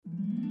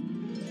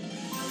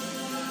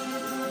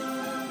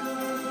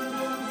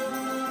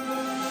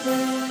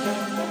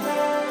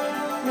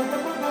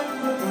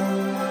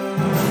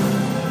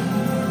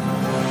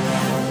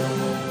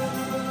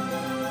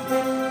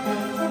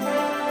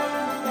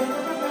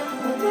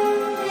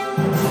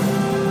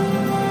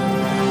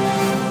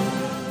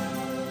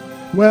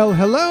Well,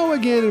 hello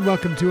again and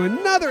welcome to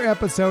another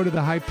episode of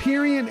the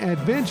Hyperion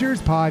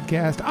Adventures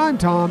Podcast. I'm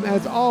Tom.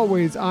 As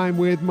always, I'm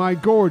with my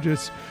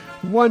gorgeous,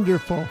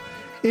 wonderful,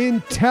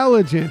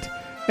 intelligent,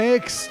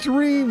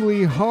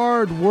 extremely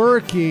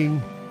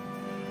hardworking,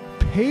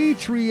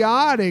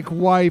 patriotic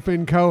wife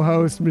and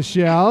co-host,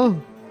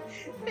 Michelle.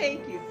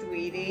 Thank you,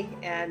 sweetie.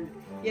 And,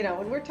 you know,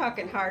 when we're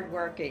talking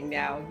hardworking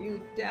now, you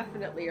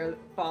definitely are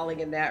falling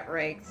in that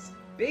ranks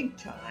big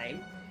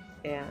time.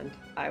 And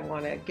I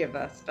want to give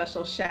a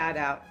special shout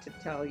out to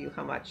tell you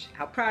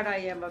how proud I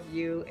am of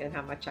you and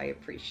how much I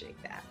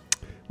appreciate that.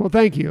 Well,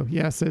 thank you.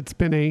 Yes, it's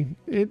been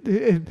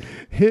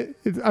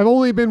I've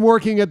only been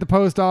working at the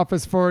post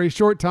office for a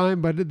short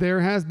time, but there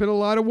has been a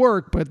lot of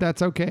work, but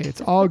that's okay.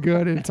 It's all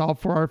good and it's all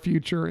for our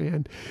future,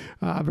 and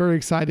very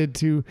excited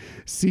to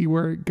see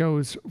where it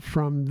goes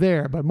from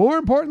there. But more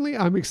importantly,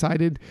 I'm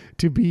excited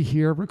to be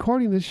here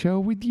recording this show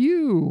with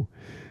you.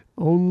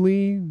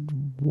 Only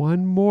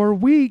one more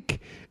week,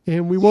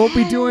 and we won't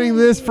be doing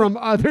this from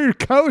other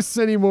coasts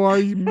anymore.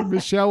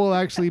 Michelle will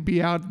actually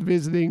be out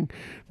visiting.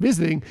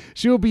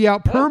 She'll be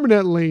out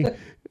permanently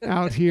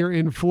out here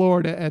in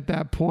Florida at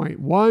that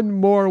point. One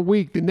more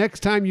week. The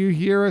next time you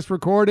hear us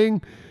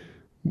recording,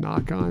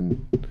 knock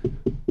on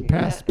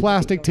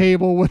plastic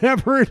table,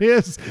 whatever it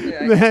is,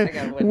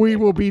 that we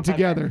will be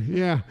together.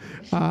 Yeah.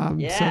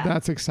 So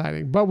that's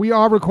exciting. But we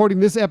are recording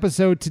this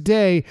episode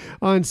today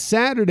on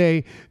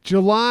Saturday,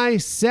 July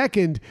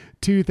 2nd,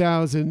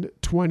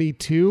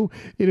 2022.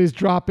 It is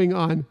dropping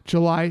on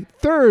July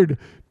 3rd,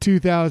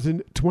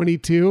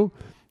 2022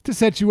 to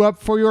set you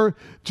up for your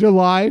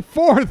July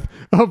 4th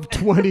of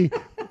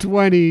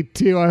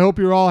 2022. I hope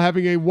you're all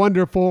having a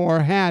wonderful, or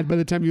had by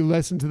the time you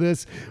listen to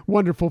this,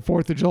 wonderful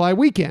 4th of July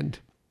weekend.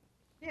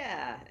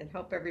 Yeah, and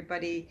hope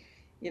everybody,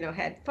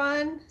 had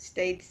fun,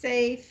 stayed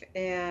safe,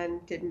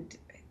 and didn't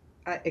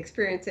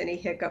experience any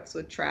hiccups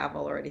with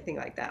travel or anything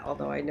like that.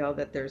 Although I know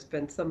that there's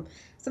been some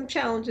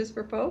challenges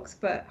for folks,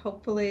 but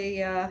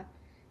hopefully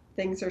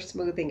things are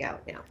smoothing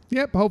out now.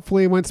 Yep.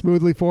 Hopefully it went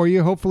smoothly for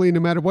you. Hopefully no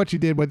matter what you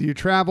did, whether you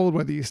traveled,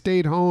 whether you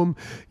stayed home,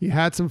 you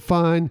had some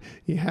fun,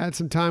 you had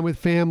some time with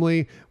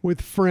family,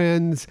 with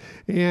friends,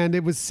 and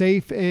it was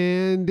safe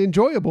and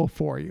enjoyable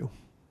for you.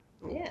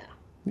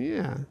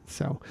 Yeah.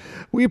 So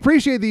we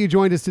appreciate that you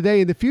joined us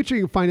today. In the future,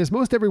 you can find us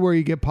most everywhere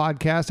you get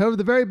podcasts. However,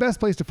 the very best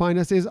place to find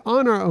us is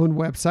on our own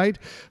website,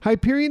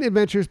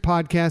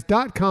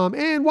 HyperionAdventuresPodcast.com.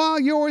 And while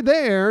you're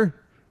there,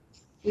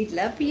 we'd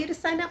love for you to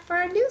sign up for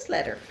our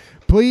newsletter.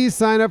 Please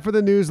sign up for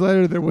the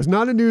newsletter. There was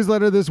not a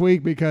newsletter this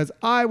week because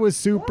I was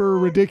super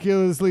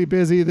ridiculously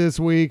busy this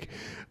week,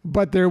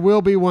 but there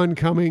will be one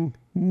coming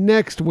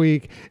next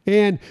week.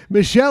 And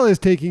Michelle is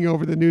taking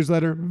over the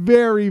newsletter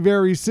very,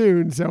 very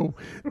soon. So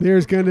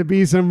there's going to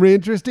be some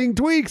interesting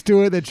tweaks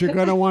to it that you're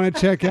going to want to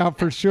check out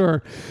for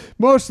sure.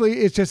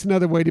 Mostly it's just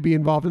another way to be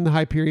involved in the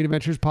Hyperion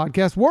Adventures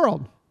podcast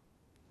world.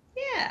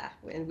 Yeah.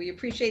 And we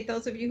appreciate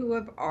those of you who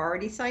have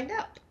already signed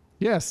up.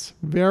 Yes,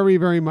 very,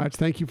 very much.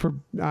 Thank you for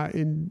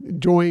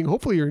enjoying.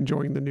 Hopefully you're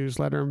enjoying the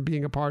newsletter and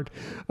being a part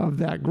of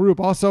that group.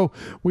 Also,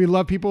 we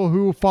love people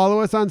who follow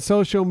us on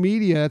social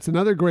media. That's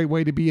another great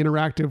way to be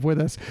interactive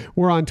with us.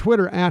 We're on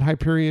Twitter at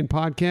Hyperion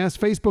Podcast,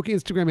 Facebook,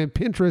 Instagram, and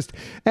Pinterest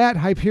at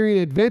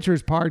Hyperion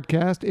Adventures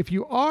Podcast. If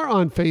you are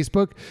on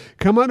Facebook,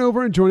 come on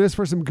over and join us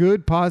for some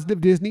good,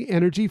 positive Disney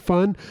energy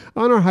fun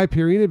on our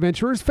Hyperion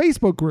Adventurers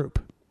Facebook group.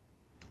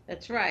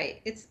 That's right.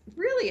 It's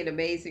really an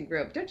amazing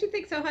group. Don't you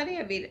think so, honey?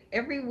 I mean,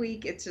 every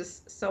week it's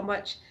just so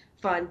much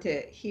fun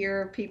to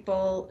hear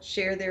people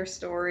share their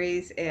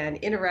stories and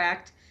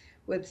interact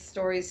with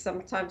stories,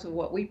 sometimes of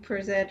what we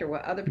present or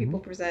what other people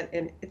present.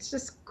 And it's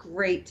just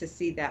great to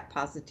see that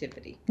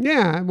positivity.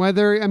 Yeah.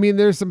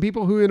 There's some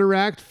people who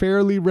interact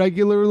fairly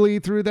regularly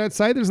through that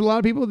site. There's a lot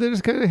of people that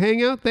just kind of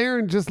hang out there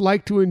and just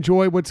like to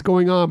enjoy what's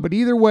going on. But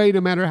either way,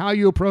 no matter how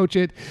you approach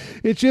it,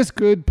 it's just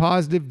good,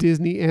 positive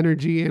Disney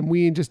energy. And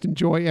we just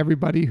enjoy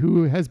everybody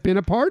who has been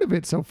a part of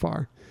it so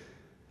far.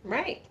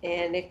 Right.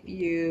 And if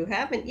you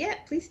haven't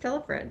yet, please tell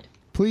a friend.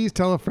 Please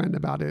tell a friend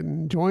about it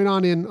and join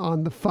in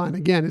on the fun.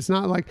 Again, it's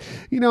not like,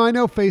 I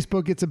know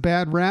Facebook gets a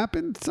bad rap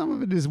and some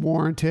of it is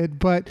warranted,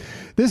 but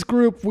this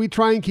group, we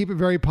try and keep it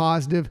very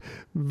positive,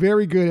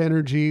 very good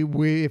energy.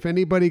 If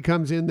anybody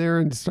comes in there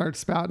and starts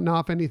spouting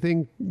off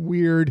anything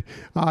weird,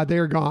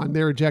 they're gone.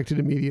 They're ejected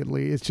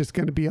immediately. It's just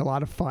going to be a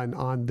lot of fun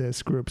on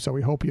this group. So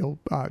we hope you'll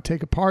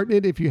take a part in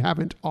it if you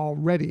haven't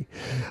already.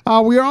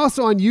 We are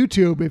also on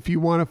YouTube. If you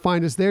want to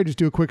find us there, just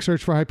do a quick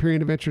search for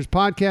Hyperion Adventures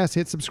Podcast,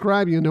 hit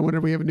subscribe. You'll know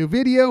whenever we have a new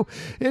video.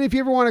 And if you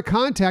ever want to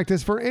contact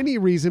us for any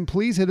reason,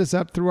 please hit us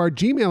up through our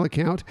Gmail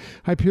account,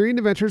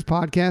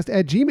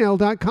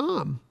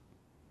 HyperionAdventuresPodcast@gmail.com.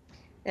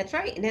 That's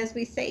right. And as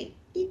we say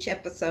each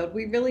episode,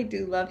 we really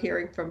do love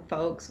hearing from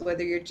folks,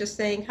 whether you're just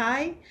saying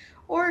hi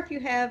or if you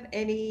have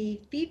any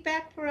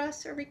feedback for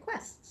us or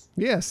requests.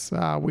 Yes,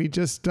 we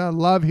just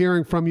love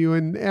hearing from you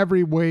in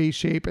every way,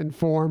 shape, and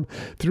form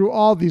through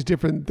all these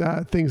different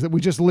things that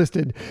we just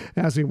listed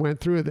as we went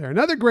through there.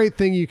 Another great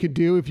thing you could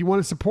do if you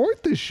want to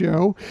support this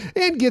show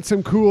and get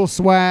some cool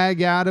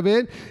swag out of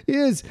it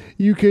is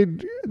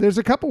there's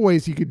a couple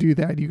ways you could do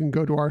that. You can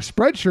go to our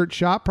Spreadshirt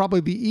shop,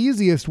 probably the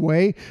easiest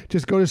way.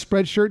 Just go to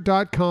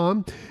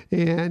spreadshirt.com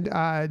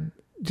and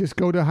just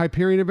go to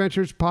Hyperion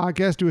Adventures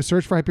Podcast, do a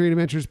search for Hyperion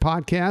Adventures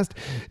Podcast,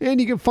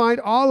 and you can find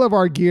all of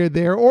our gear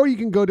there, or you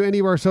can go to any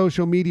of our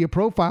social media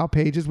profile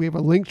pages. We have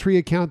a Linktree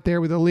account there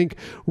with a link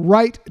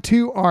right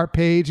to our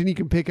page, and you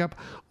can pick up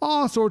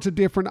all sorts of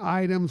different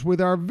items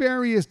with our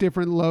various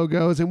different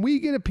logos, and we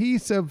get a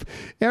piece of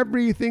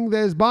everything that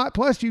is bought.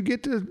 Plus, you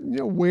get to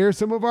wear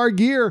some of our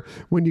gear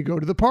when you go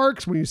to the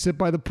parks, when you sit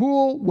by the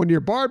pool, when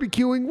you're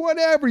barbecuing,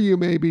 whatever you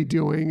may be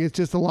doing. It's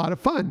just a lot of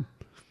fun.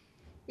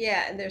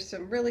 Yeah, and there's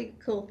some really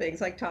cool things.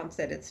 Like Tom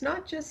said, it's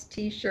not just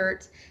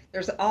t-shirts.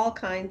 There's all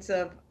kinds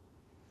of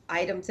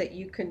items that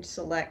you can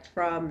select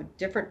from,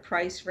 different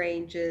price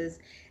ranges,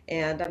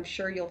 and I'm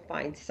sure you'll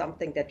find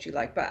something that you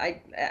like. But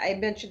I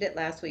mentioned it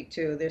last week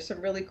too. There's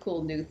some really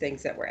cool new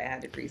things that were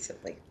added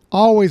recently.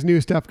 Always new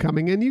stuff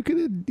coming, and you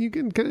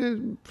can kind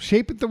of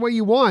shape it the way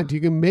you want. You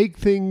can make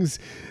things.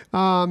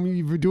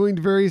 You're doing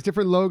various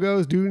different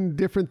logos, doing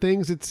different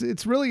things.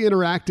 It's really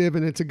interactive,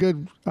 and it's a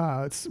good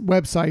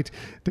website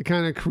to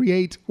kind of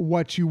create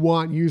what you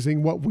want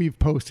using what we've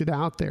posted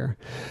out there.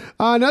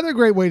 Another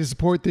great way to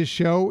support this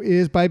show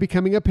is by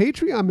becoming a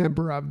Patreon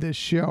member of this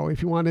show.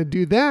 If you want to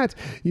do that,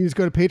 you just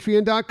go to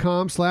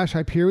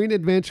patreon.com/Hyperion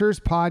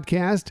Adventures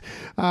Podcast,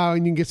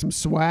 and you can get some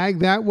swag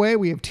that way.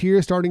 We have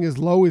tiers starting as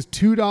low as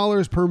 $2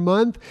 per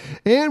month.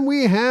 And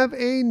we have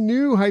a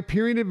new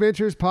Hyperion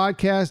Adventures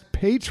Podcast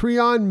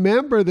Patreon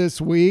member this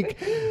week.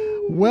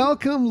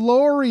 Welcome,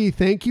 Lori.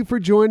 Thank you for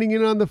joining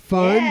in on the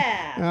fun.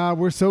 Yeah.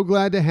 We're so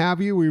glad to have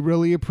you. We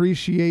really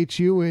appreciate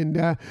you.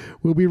 And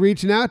we'll be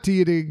reaching out to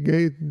you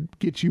to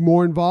get you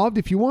more involved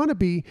if you want to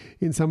be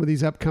in some of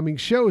these upcoming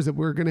shows that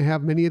we're going to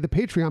have many of the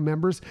Patreon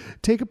members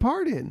take a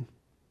part in.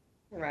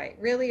 Right.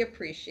 Really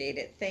appreciate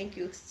it. Thank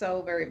you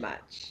so very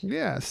much.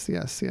 Yes.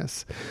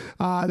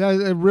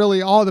 That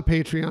really all the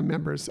Patreon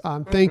members.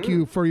 Thank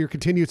you for your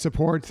continued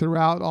support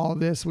throughout all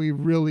this. We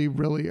really,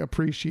 really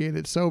appreciate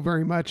it so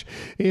very much.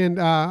 And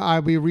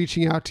I'll be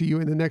reaching out to you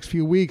in the next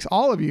few weeks,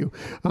 all of you,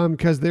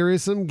 because there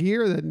is some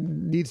gear that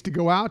needs to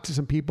go out to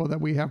some people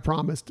that we have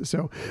promised.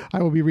 So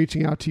I will be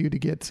reaching out to you to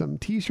get some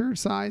t-shirt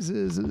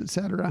sizes,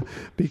 etc.,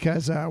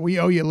 because we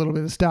owe you a little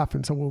bit of stuff.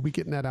 And so we'll be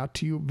getting that out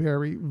to you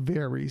very,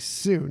 very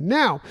soon.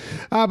 Now,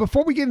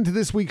 before we get into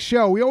this week's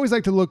show, we always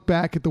like to look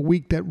back at the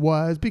week that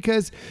was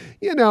because,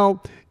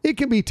 it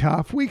can be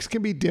tough. Weeks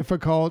can be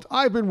difficult.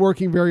 I've been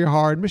working very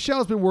hard.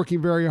 Michelle's been working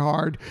very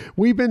hard.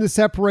 We've been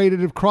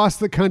separated across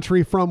the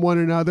country from one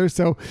another.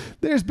 So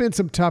there's been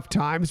some tough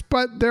times,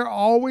 but there are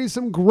always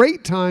some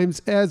great times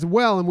as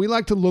well. And we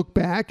like to look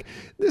back.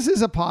 This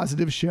is a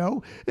positive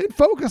show and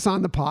focus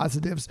on the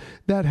positives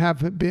that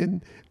have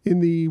been in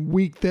the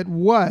week that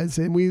was.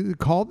 And we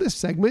called this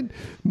segment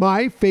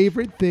My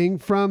Favorite Thing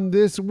from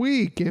This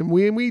Week. And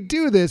when we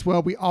do this,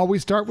 well, we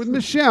always start with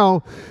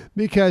Michelle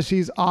because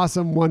she's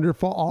awesome,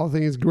 wonderful, all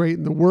things great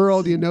in the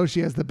world.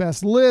 She has the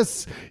best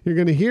lists. You're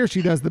going to hear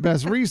she does the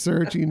best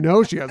research. She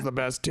has the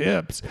best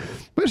tips.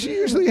 But she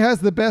usually has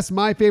the best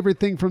My Favorite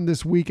Thing from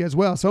this week as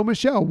well. So,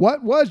 Michelle,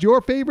 what was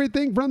your favorite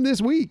thing from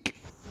this week?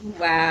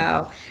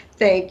 Wow.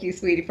 Thank you,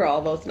 sweetie, for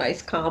all those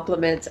nice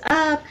compliments.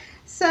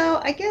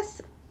 So I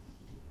guess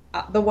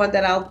the one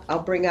that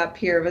I'll bring up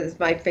here as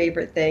my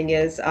favorite thing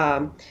is,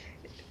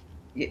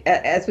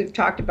 as we've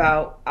talked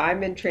about,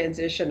 I'm in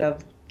transition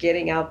of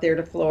getting out there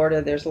to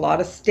Florida. There's a lot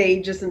of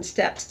stages and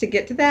steps to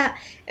get to that.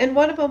 And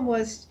one of them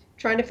was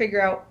trying to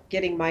figure out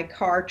getting my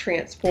car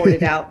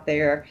transported out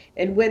there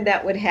and when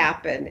that would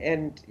happen.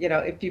 And,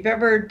 if you've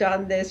ever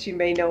done this, you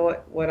may know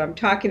what I'm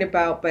talking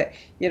about, but,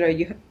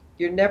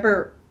 you're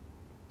never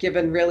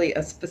given really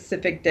a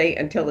specific date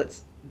until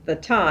it's the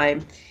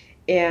time.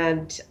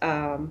 And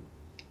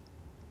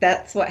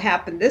that's what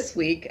happened this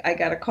week. I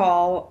got a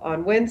call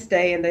on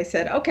Wednesday and they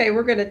said, okay,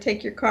 we're going to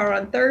take your car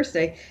on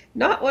Thursday.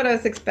 Not what I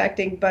was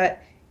expecting,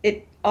 but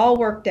it all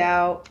worked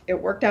out.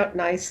 It worked out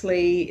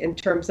nicely in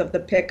terms of the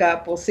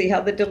pickup. We'll see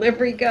how the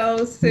delivery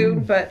goes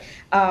soon, but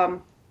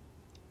kind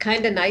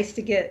of nice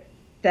to get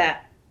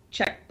that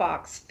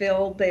checkbox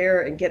filled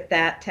there and get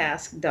that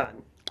task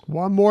done.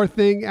 One more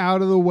thing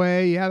out of the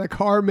way. Yeah, the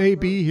car may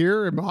be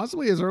here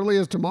possibly as early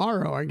as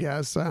tomorrow, I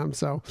guess.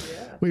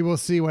 We will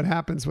see what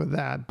happens with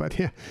that. But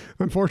yeah,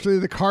 unfortunately,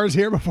 the car's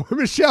here before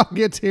Michelle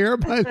gets here.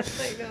 But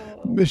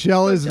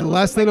Michelle is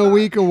less than a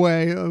week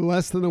away,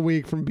 less than a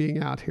week from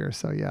being out here.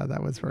 So yeah,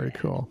 that was very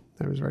cool.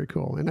 That was very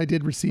cool. And I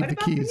did receive the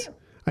keys.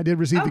 I did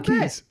receive the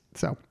keys.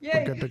 So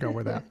we're good to go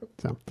with that.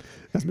 So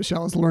as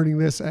Michelle is learning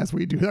this as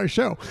we do our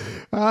show.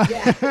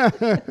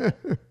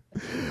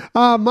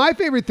 My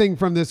favorite thing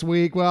from this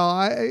week,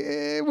 well,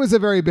 it was a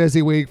very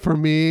busy week for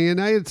me,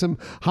 and I had some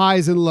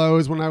highs and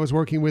lows when I was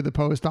working with the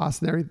post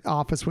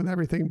office with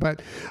everything.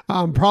 But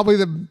probably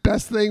the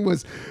best thing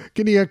was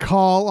getting a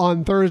call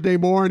on Thursday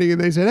morning, and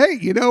they said, "Hey,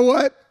 you know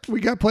what? We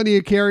got plenty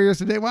of carriers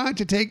today. Why don't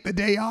you take the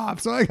day off?"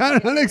 So I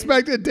got an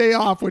unexpected day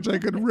off, which I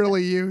could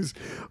really use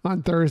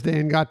on Thursday,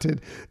 and got to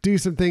do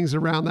some things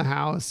around the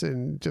house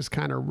and just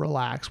kind of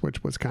relax,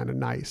 which was kind of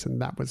nice.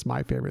 And that was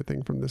my favorite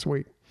thing from this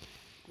week.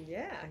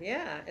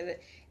 Yeah. And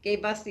it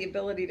gave us the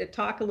ability to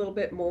talk a little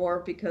bit more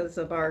because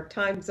of our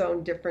time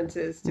zone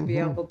differences to be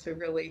hmm able to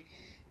really,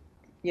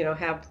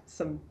 have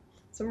some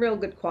real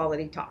good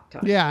quality talk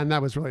time. Yeah, and that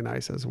was really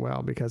nice as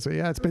well because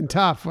it's been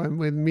tough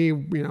with me,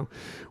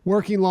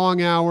 working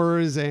long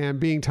hours and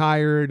being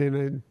tired,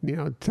 and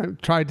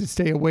tried to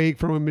stay awake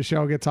from when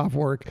Michelle gets off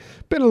work.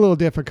 Been a little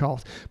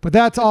difficult, but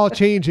that's all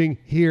changing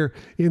here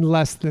in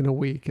less than a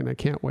week, and I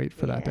can't wait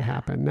for that to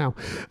happen. Now,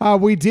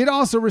 we did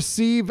also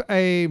receive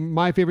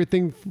my favorite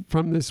thing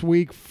from this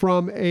week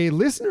from a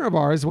listener of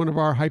ours, one of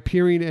our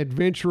Hyperion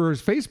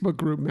Adventurers Facebook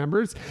group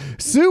members,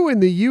 Sue in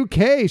the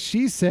UK.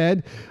 She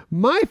said,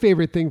 "My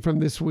favorite thing from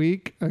this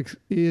week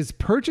is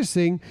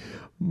purchasing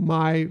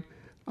my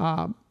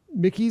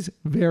Mickey's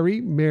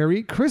Very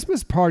Merry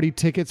Christmas Party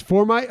tickets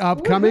for my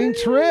upcoming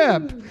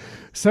trip.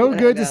 So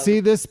good to see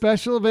this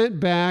special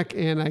event back,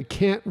 and I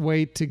can't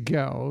wait to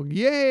go."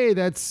 Yay,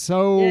 that's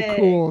so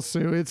cool,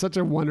 Sue. It's such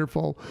a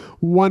wonderful,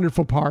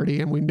 wonderful party,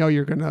 and we know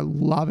you're going to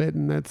love it,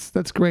 and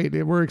that's great.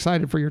 We're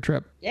excited for your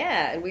trip.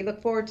 Yeah, and we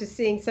look forward to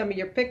seeing some of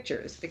your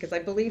pictures because I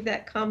believe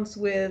that comes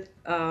with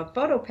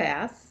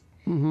PhotoPass.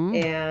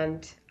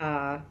 And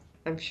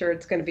I'm sure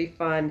it's going to be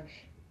fun.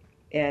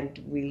 And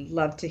we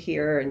love to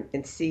hear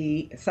and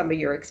see some of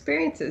your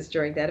experiences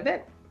during that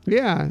event.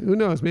 Yeah, who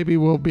knows? Maybe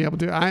we'll be able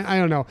to. I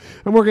don't know.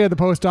 I'm working at the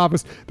post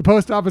office. The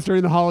post office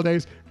during the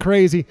holidays,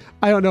 crazy.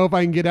 I don't know if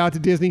I can get out to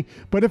Disney,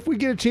 but if we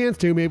get a chance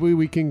to, maybe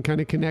we can kind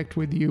of connect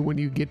with you when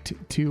you get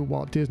to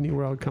Walt Disney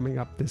World coming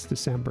up this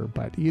December.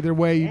 But either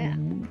way,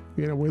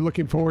 we're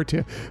looking forward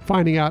to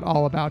finding out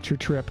all about your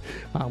trip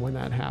when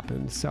that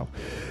happens. So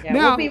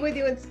now, we'll be with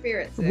you in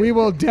spirit soon. We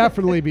will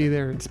definitely be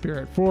there in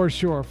spirit, for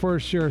sure.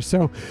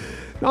 So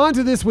on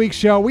to this week's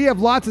show. We have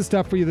lots of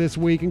stuff for you this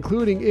week,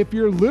 including if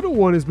your little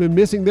one has been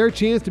missing their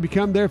chance to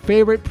become their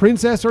favorite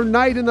princess or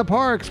knight in the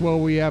parks. Well,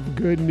 we have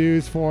good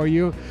news for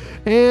you.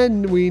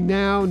 And we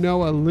now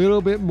know a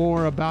little bit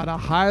more about a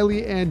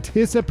highly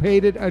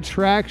anticipated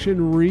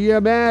attraction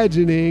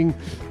reimagining.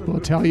 We'll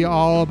tell you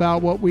all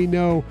about what we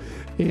know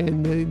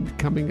in the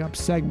coming up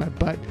segment.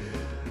 But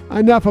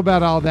enough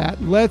about all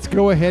that. Let's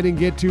go ahead and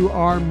get to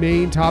our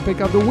main topic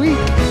of the week.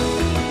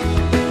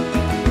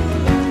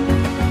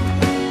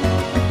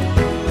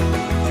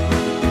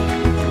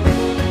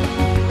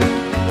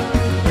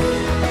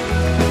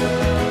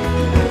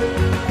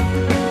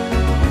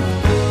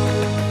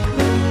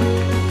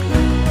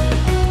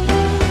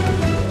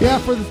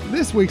 For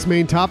this week's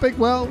main topic,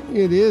 well,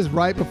 it is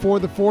right before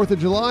the 4th of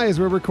July as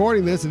we're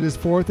recording this. It is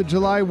 4th of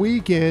July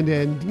weekend,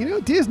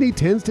 and Disney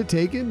tends to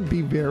take it and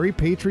be very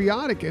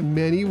patriotic in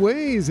many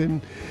ways,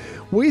 and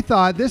we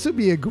thought this would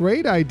be a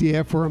great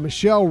idea for a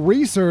Michelle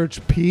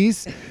research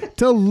piece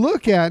to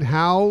look at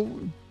how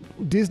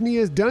Disney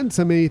has done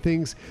so many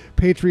things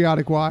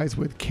patriotic-wise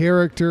with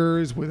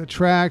characters, with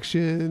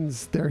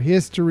attractions, their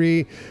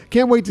history.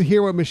 Can't wait to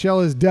hear what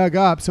Michelle has dug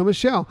up. So,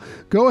 Michelle,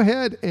 go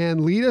ahead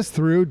and lead us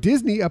through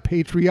Disney, A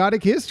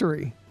Patriotic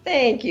History.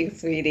 Thank you,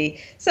 sweetie.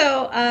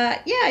 So,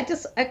 I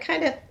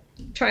kind of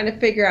trying to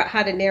figure out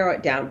how to narrow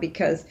it down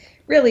because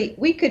really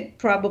we could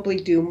probably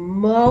do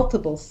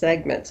multiple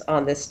segments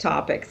on this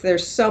topic.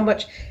 There's so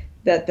much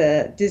that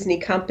the Disney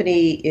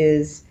company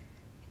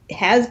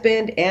has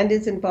been and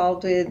is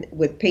involved in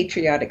with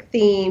patriotic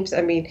themes.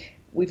 I mean,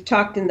 we've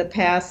talked in the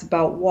past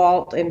about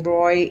Walt and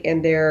Roy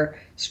and their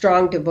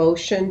strong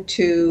devotion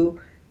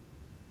to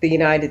the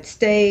United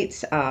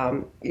States,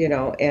 and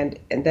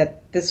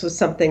that this was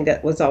something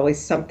that was always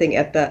something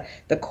at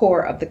the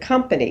core of the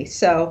company.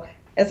 So,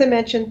 as I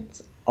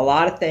mentioned, a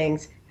lot of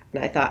things,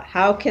 and I thought,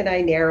 how can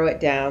I narrow it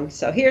down?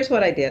 So here's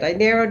what I did. I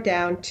narrowed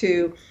down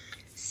to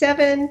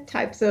 7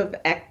 types of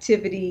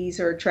activities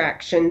or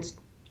attractions,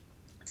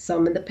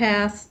 some in the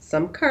past,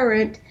 some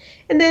current,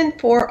 and then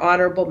 4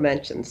 honorable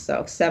mentions.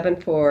 So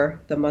 7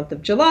 for the month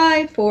of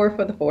July, 4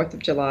 for the 4th of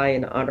July,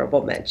 and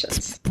honorable mentions.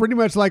 It's pretty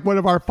much like one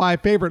of our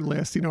 5 favorite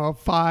lists, a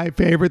 5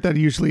 favorite that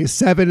usually is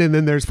 7, and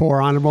then there's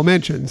 4 honorable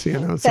mentions,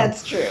 So.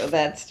 That's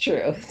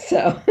true.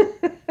 So,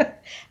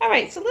 all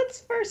right, so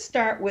let's first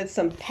start with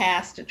some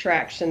past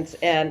attractions.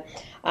 And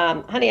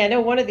honey, I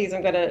know one of these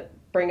I'm going to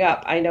bring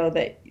up. I know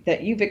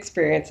that you've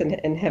experienced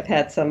and have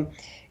had some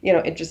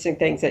interesting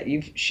things that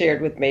you've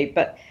shared with me.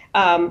 But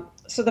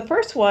so the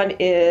first one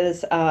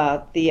is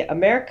the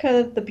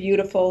America the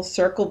Beautiful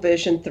Circle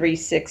Vision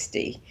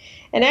 360.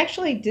 And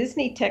actually,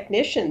 Disney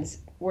technicians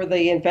were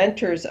the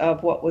inventors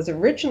of what was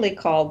originally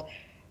called,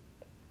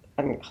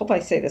 I hope I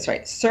say this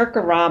right,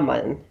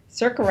 Circaramen.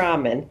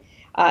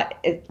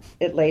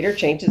 It later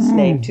changed its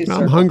name to I'm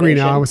Circle hungry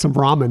now Vision. with some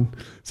ramen,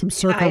 some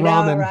Circa I know,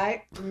 ramen.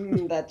 right?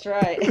 That's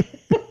right.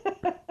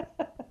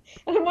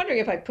 And I'm wondering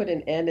if I put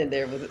an N in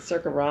there, was it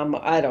Circa Rama?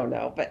 I don't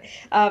know. But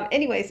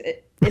anyways,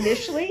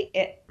 initially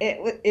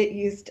it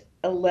used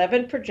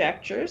 11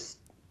 projectors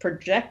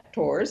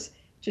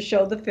to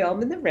show the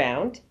film in the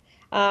round.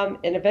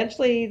 And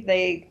eventually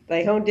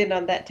they honed in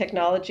on that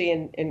technology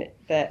and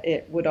that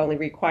it would only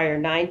require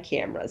 9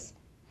 cameras.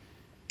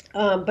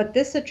 But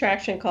this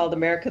attraction called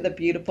America the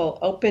Beautiful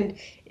opened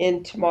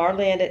in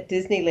Tomorrowland at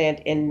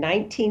Disneyland in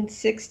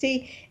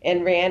 1960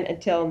 and ran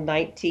until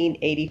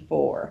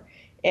 1984.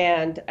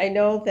 And I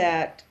know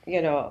that,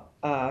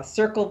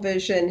 Circle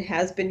Vision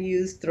has been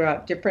used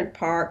throughout different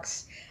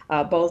parks,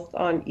 both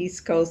on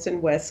East Coast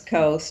and West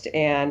Coast.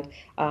 And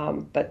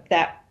but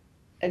that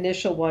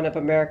initial one of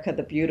America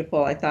the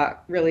Beautiful, I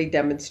thought really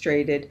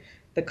demonstrated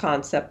the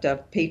concept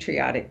of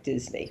patriotic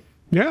Disney.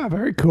 Yeah,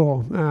 very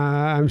cool.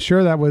 I'm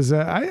sure that was.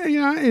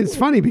 It's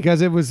funny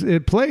because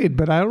it played,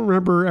 but I don't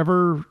remember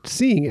ever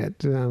seeing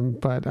it.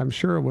 But I'm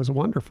sure it was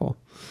wonderful.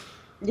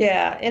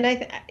 Yeah, and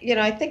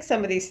I think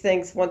some of these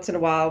things once in a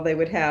while they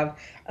would have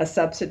a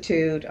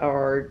substitute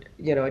or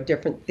a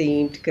different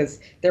theme because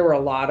there were a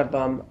lot of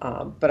them.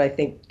 But I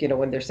think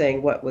when they're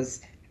saying what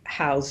was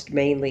housed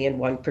mainly in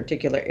one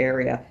particular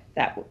area,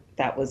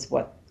 that was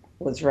what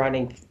was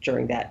running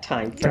during that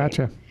time frame.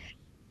 Gotcha.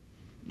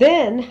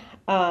 Then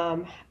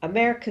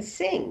America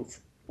Sings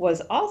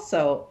was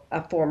also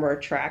a former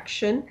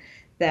attraction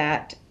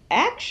that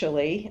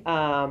actually,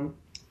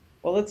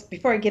 well, let's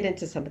before I get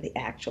into some of the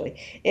actually,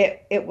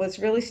 it was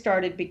really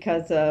started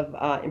because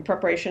of in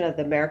preparation of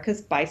the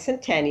America's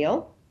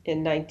Bicentennial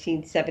in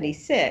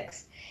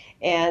 1976,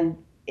 and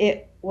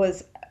it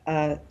was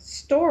a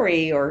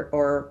story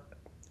or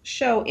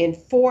show in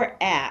 4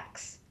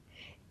 acts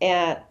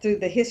through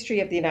the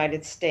history of the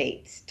United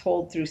States,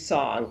 told through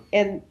song.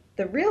 And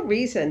the real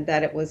reason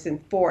that it was in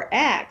 4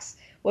 acts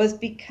was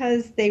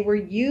because they were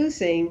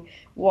using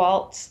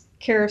Walt's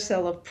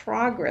Carousel of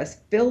Progress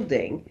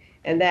building,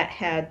 and that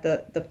had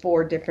the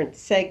 4 different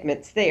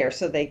segments there.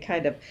 So they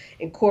kind of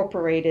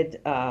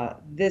incorporated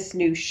this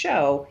new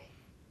show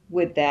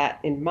with that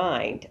in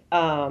mind.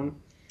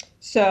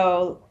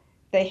 So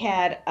they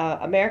had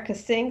America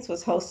Sings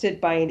was hosted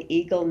by an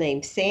eagle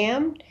named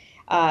Sam,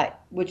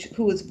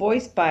 who was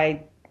voiced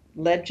by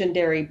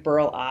legendary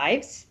Burl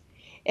Ives.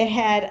 It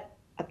had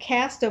a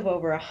cast of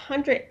over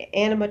 100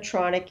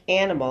 animatronic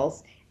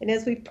animals. And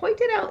as we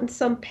pointed out in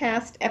some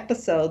past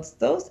episodes,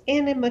 those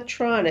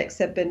animatronics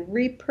have been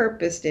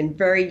repurposed in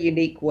very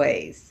unique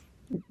ways.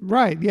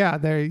 Right. Yeah.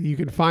 There you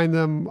can find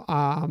them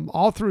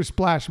all through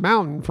Splash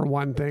Mountain for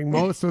one thing.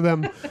 Most of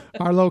them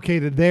are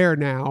located there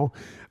now.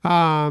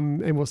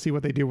 And we'll see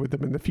what they do with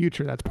them in the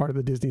future. That's part of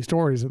the Disney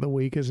Stories of the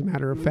Week, as a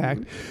matter of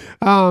fact.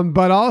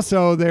 But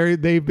also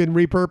they've been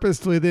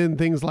repurposed within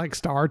things like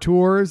Star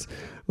Tours,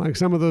 like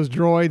some of those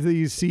droids that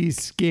you see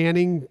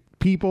scanning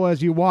people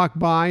as you walk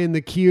by in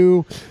the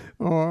queue.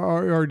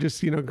 Or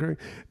just,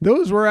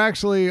 those were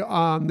actually,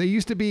 they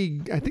used to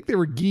be, I think they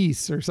were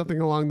geese or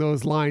something along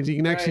those lines. You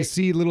can actually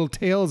see little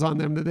tails on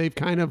them that they've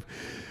kind of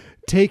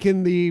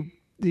taken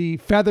the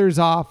feathers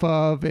off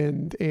of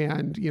and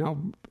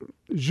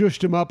zhushed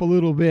them up a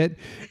little bit,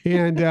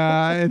 and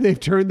they've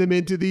turned them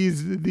into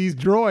these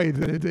droids.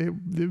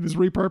 It was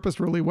repurposed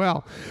really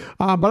well.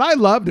 But I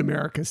loved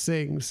America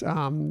Sings.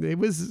 It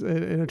was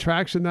an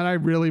attraction that I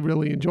really,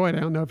 really enjoyed. I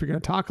don't know if you're going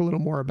to talk a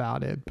little more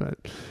about it, but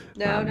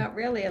No, not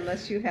really,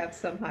 unless you have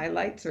some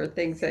highlights or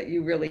things that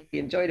you really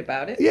enjoyed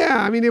about it. yeah,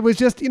 I mean, it was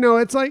just,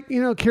 it's like,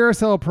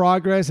 Carousel of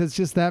Progress. It's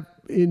just that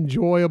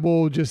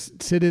enjoyable,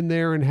 just sit in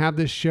there and have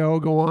this show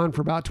go on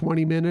for about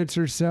 20 minutes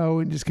or so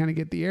and just kind of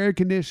get the air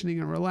conditioning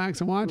and relax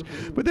and watch.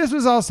 But this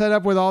was all set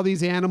up with all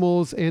these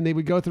animals, and they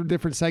would go through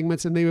different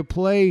segments and they would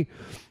play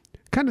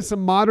kind of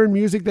some modern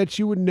music that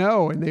you would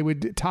know, and they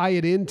would tie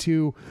it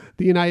into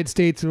the United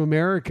States of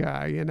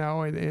America, and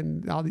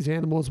all these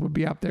animals would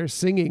be up there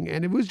singing.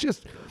 And it was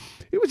just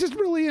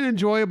really an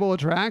enjoyable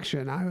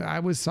attraction. I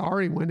was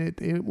sorry when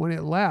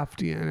it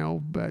left,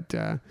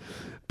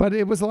 but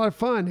it was a lot of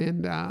fun,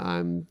 and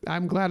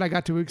I'm glad I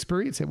got to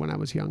experience it when I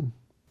was young.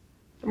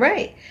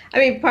 Right. I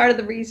mean, part of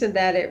the reason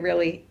that it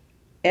really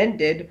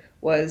ended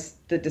was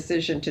the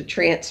decision to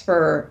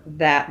transfer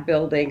that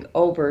building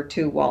over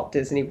to Walt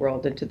Disney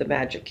World into the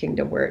Magic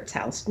Kingdom where it's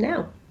housed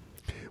now.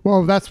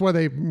 Well, that's why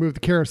they moved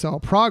the Carousel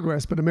of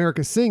Progress, but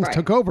America Sings Right.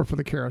 took over for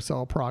the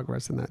Carousel of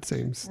Progress in that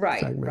same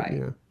segment. Right.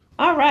 Yeah.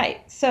 All right,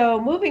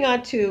 so moving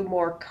on to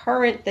more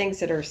current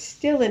things that are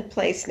still in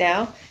place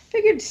now.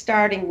 Figured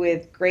starting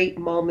with great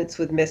moments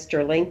with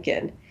Mr.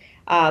 Lincoln.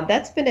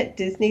 That's been at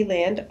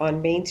Disneyland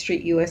on Main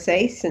Street,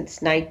 USA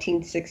since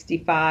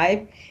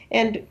 1965.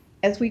 And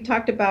as we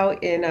talked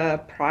about in a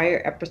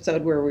prior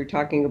episode where we were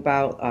talking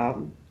about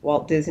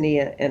Walt Disney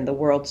and the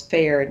World's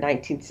Fair in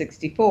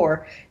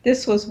 1964,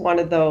 this was one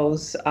of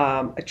those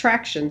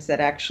attractions that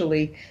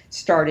actually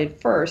started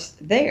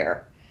first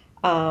there.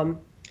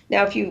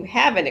 Now, if you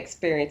haven't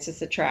experienced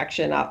this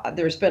attraction,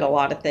 there's been a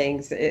lot of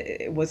things.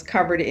 It was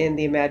covered in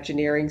the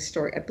Imagineering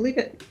story. I believe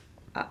it,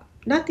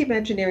 not the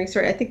Imagineering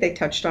story. I think they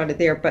touched on it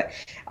there, but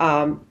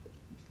um,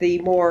 the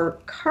more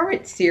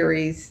current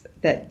series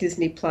that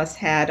Disney Plus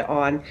had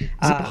on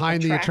Is it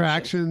behind the attractions.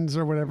 attractions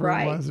or whatever it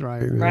Right, was?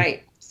 Right. Yeah.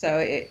 right. So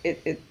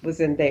it was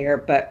in there,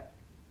 but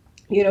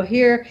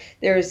here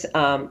there's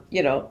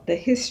the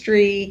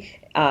history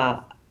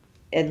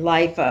and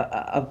life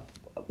of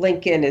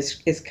Lincoln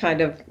is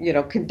kind of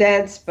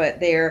condensed, but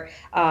they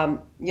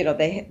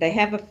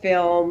have a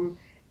film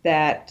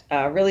that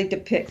really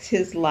depicts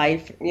his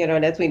life.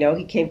 And as we know,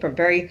 he came from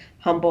very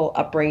humble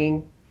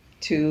upbringing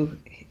to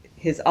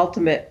his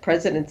ultimate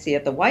presidency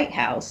at the White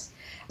House.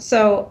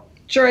 So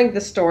during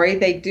the story,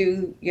 they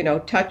do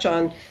touch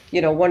on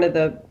one of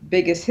the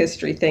biggest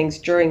history things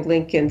during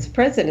Lincoln's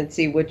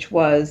presidency, which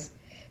was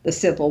the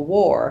Civil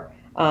War.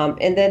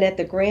 And then at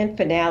the grand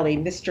finale,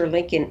 Mr.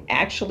 Lincoln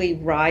actually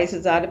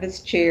rises out of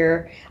his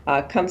chair,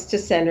 comes to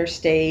center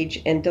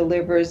stage, and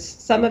delivers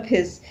some of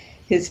his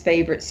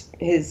famous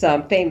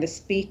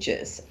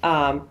speeches.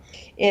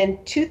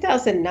 In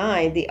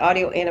 2009, the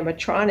audio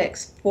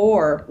animatronics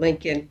for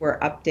Lincoln were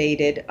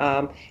updated,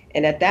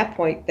 and at that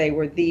point, they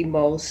were the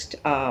most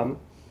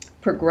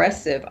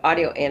progressive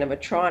audio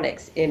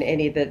animatronics in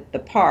any of the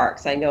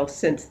parks. I know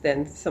since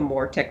then some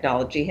more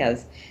technology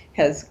has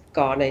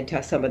gone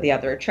into some of the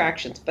other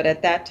attractions, but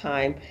at that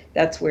time,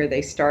 that's where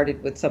they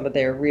started with some of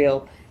their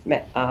real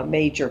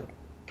major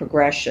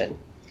progression.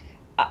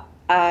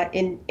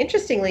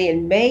 Interestingly,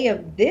 in May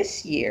of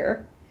this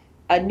year,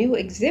 a new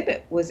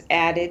exhibit was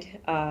added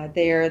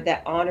there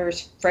that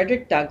honors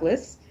Frederick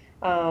Douglass.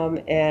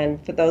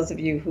 And for those of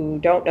you who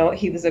don't know,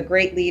 he was a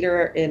great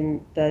leader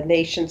in the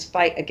nation's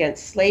fight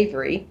against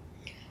slavery.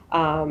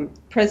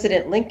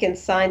 President Lincoln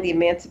signed the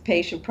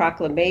Emancipation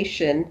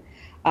Proclamation,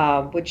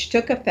 which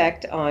took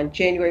effect on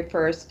January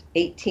 1st,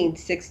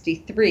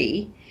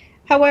 1863.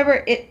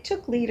 However, it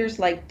took leaders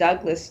like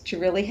Douglass to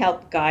really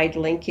help guide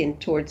Lincoln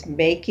towards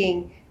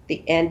making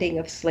the ending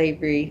of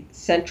slavery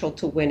central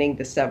to winning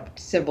the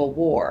Civil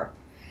War.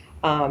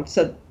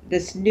 So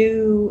this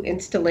new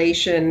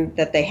installation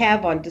that they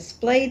have on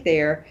display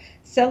there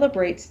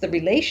celebrates the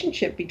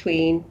relationship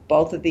between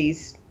both of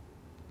these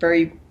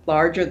very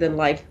larger than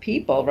life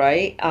people,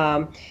 right?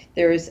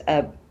 There's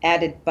a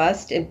added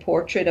bust and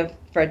portrait of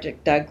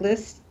Frederick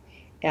Douglass,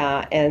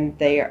 and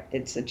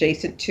it's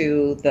adjacent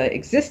to the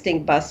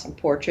existing bust and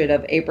portrait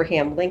of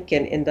Abraham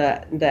Lincoln in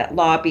the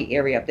lobby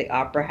area of the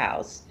Opera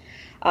House.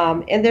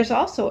 And there's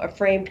also a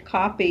framed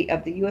copy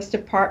of the U.S.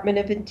 Department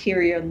of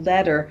Interior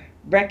letter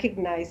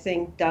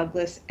recognizing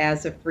Douglass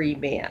as a free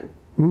man.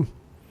 Hmm.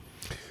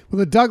 Well,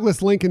 the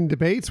Douglas-Lincoln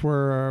debates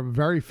were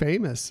very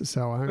famous,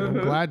 so I'm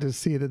glad to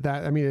see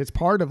that. I mean, it's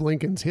part of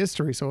Lincoln's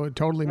history, so it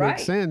totally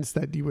makes sense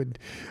that you would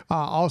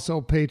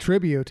also pay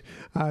tribute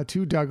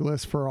to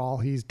Douglas for all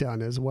he's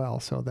done as well.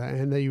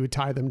 And that you would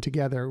tie them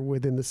together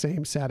within the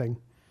same setting.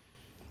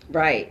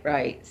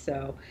 Right.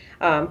 So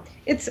I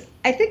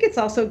think it's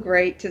also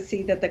great to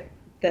see that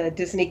the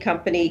Disney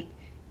company,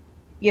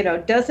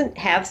 doesn't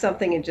have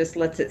something and just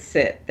lets it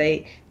sit.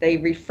 They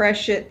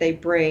refresh it. They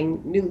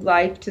bring new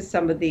life to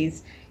some of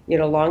these,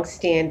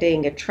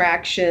 longstanding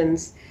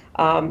attractions.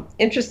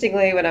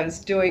 Interestingly, when I was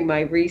doing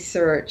my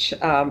research,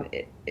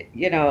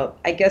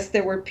 I guess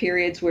there were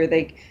periods where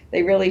they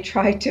really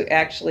tried to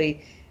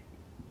actually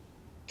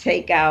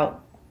take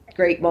out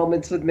great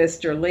moments with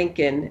Mr.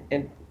 Lincoln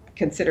and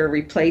consider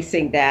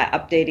replacing that,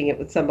 updating it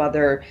with some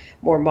other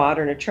more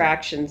modern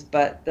attractions.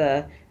 But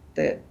the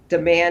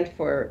demand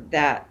for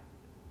that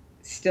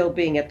still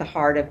being at the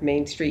heart of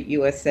Main Street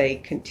USA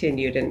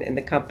continued, and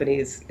the company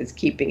is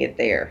keeping it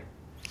there.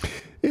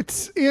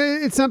 It's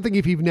something,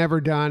 if you've never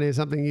done, is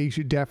something you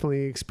should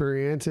definitely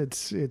experience.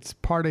 It's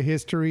part of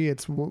history.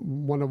 It's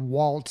one of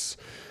Walt's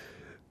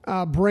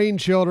brain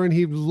children.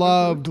 He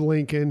loved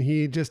Lincoln.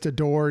 He just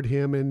adored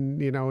him,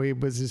 and he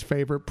was his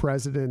favorite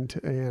president,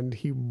 and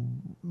he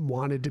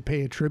wanted to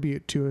pay a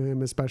tribute to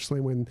him, especially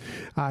when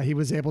he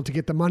was able to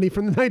get the money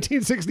from the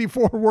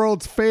 1964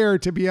 World's Fair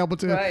to be able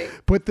to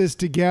put this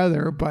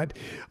together. But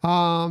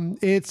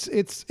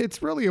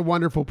it's really a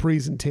wonderful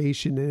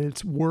presentation, and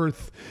it's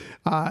worth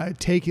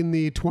taking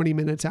the 20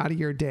 minutes out of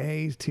your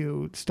day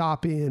to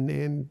stop in,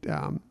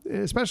 and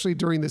especially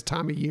during this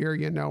time of year,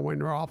 when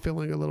we're all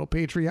feeling a little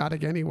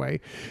patriotic anyway,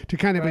 to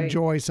kind of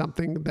enjoy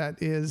something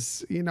that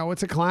is,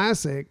 it's a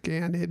classic,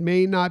 and it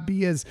may not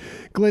be as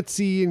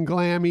glitzy and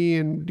glammy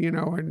and,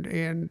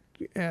 and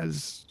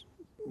as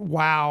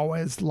wow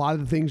as a lot of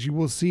the things you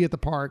will see at the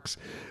parks,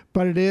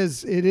 but it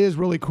is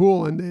really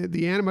cool. And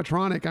the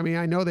animatronic, I mean,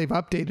 I know they've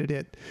updated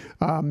it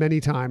many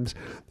times,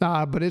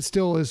 but it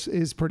still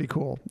is pretty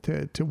cool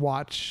to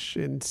watch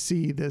and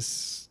see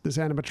this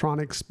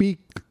animatronic speak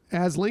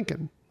as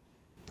Lincoln.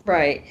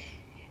 Right.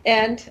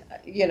 And,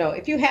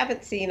 if you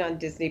haven't seen on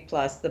Disney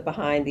Plus the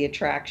behind the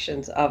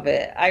attractions of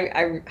it,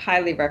 I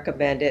highly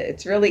recommend it.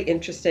 It's really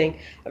interesting.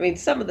 I mean,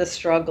 some of the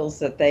struggles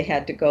that they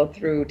had to go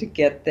through to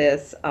get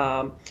this,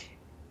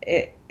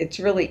 it's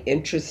really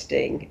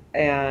interesting.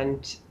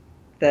 And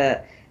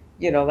the,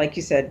 like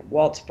you said,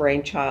 Walt's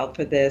brainchild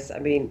for this. I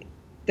mean,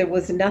 there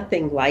was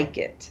nothing like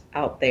it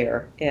out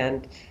there.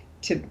 And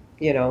to,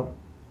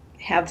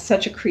 have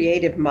such a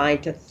creative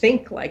mind to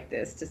think like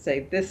this, to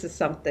say this is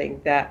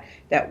something that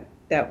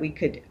we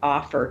could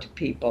offer to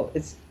people,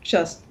 it's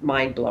just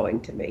mind blowing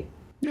to me.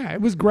 Yeah,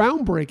 it was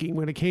groundbreaking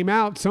when it came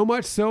out, so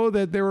much so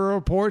that there were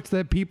reports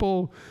that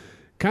people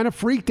kind of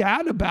freaked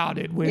out about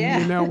it when,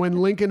 Yeah. when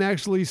Lincoln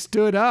actually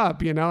stood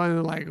up, and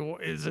they're like,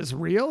 is this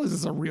real? Is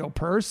this a real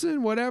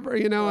person? Whatever,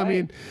 I Right.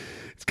 mean,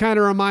 it kind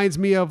of reminds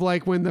me of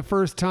like when the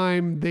first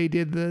time they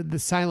did the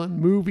silent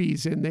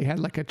movies and they had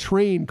like a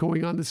train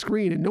going on the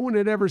screen and no one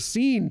had ever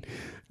seen,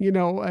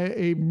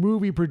 a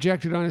movie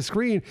projected on a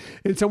screen.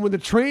 And so when the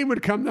train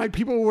would come, like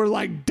people were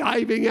like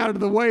diving out of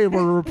the way of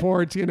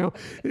reports,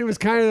 it was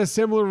kind of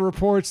similar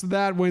reports to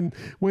that when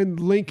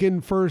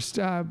Lincoln first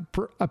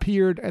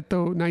appeared at the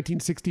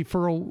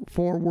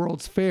 1964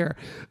 World's Fair,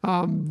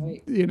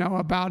 Right.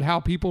 about how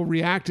people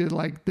reacted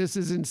like, this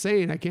is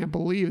insane. I can't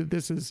believe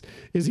that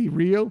is he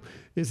real?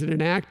 Is it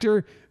an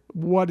actor?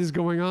 What is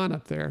going on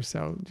up there?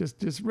 So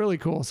just really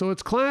cool. So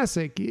it's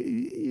classic.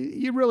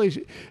 You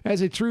really, as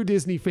a true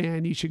Disney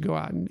fan, you should go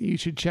out and you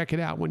should check it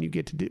out when you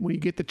get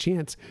the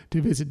chance to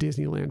visit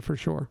Disneyland for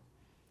sure.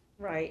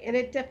 Right. And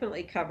it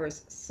definitely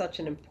covers such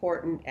an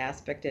important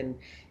aspect in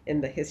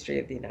the history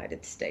of the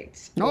United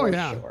States, Oh for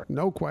yeah, sure.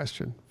 no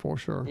question, for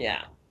sure.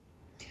 Yeah.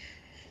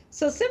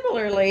 So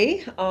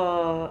similarly,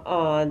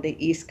 on the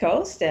East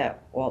Coast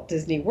at Walt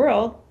Disney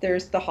World,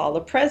 there's the Hall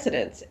of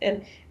Presidents.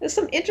 And there's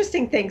some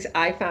interesting things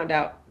I found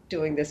out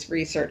doing this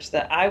research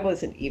that I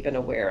wasn't even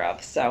aware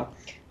of. So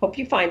hope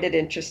you find it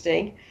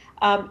interesting.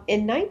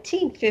 In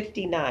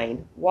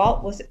 1959,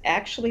 Walt was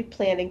actually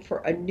planning for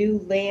a new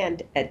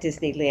land at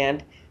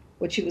Disneyland,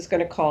 which he was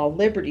going to call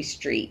Liberty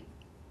Street.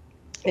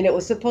 And it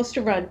was supposed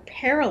to run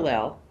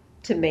parallel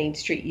to Main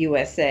Street,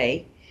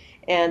 USA.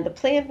 And the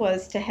plan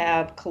was to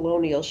have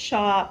colonial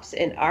shops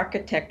and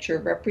architecture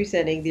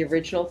representing the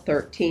original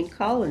 13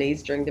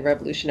 colonies during the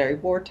Revolutionary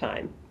War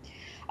time.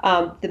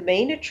 The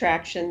main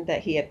attraction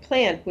that he had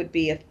planned would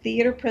be a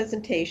theater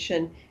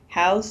presentation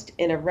housed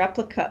in a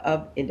replica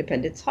of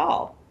Independence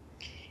Hall.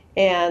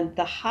 And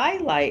the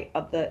highlight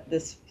of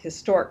this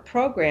historic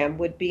program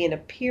would be an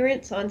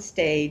appearance on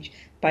stage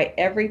by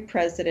every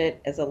president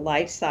as a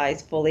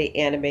life-size, fully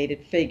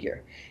animated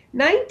figure.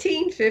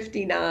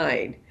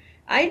 1959.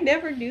 I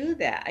never knew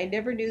that. I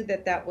never knew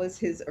that that was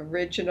his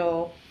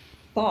original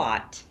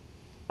thought.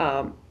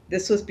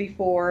 This was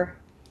before,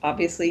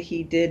 obviously,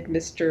 he did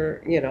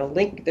Mr.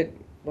 Link.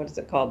 What is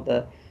it called?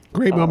 The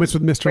Great moments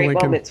with Mr. Great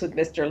Lincoln. Moments with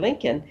Mr.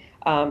 Lincoln.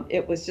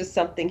 It was just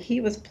something he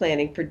was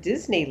planning for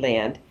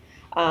Disneyland.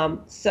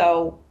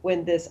 So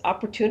when this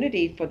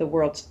opportunity for the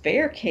World's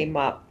Fair came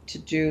up to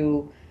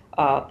do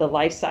the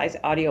life-size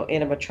audio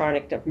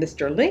animatronic of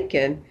Mr.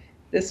 Lincoln,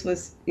 this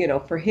was,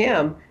 for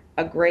him,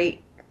 a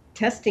great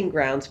testing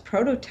grounds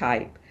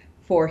prototype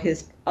for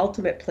his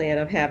ultimate plan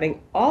of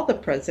having all the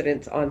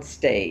presidents on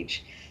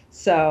stage.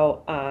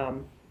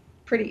 So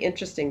pretty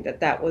interesting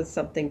that that was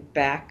something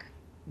back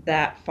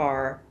that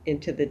far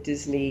into the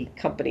Disney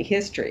company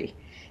history.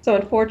 So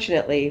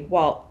unfortunately,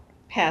 Walt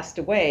passed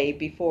away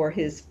before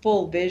his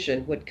full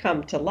vision would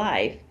come to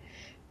life,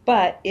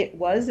 but it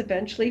was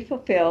eventually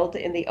fulfilled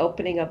in the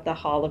opening of the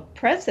Hall of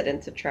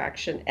Presidents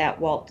attraction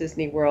at Walt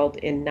Disney World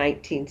in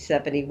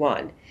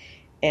 1971.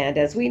 And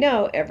as we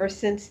know, ever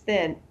since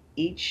then,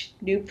 each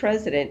new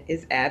president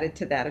is added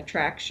to that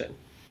attraction.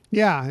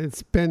 Yeah,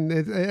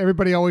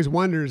 everybody always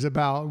wonders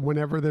about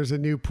whenever there's a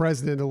new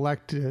president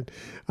elected,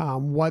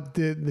 what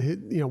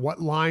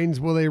lines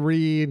will they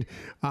read,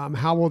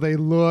 how will they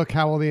look,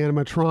 how will the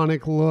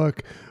animatronic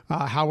look,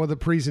 how will the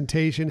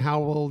presentation, how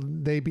will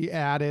they be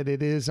added?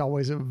 It is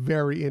always a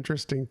very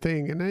interesting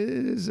thing, and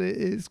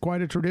it's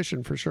quite a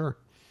tradition for sure.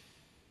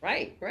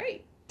 Right,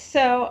 right.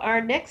 So our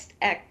next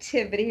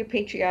activity, a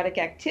patriotic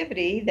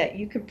activity that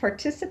you can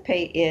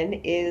participate in,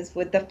 is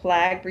with the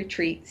flag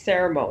retreat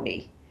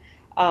ceremony.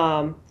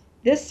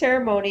 This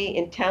ceremony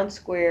in Town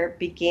Square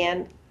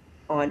began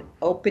on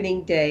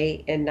opening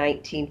day in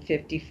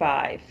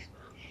 1955.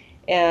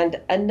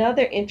 And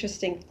another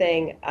interesting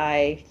thing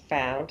I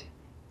found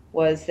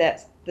was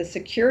that the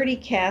security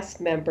cast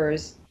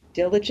members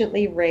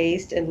diligently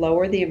raised and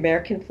lowered the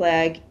American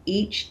flag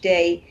each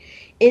day,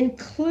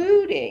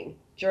 including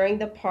during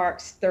the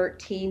park's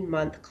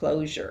 13-month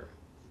closure.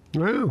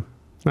 Wow,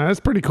 that's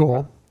pretty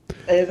cool.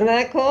 Isn't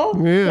that cool?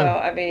 Yeah. So,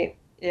 I mean,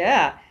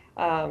 yeah.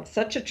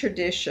 Such a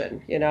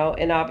tradition,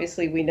 and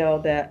obviously we know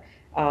that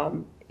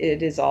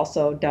it is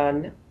also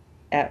done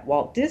at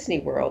Walt Disney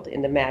World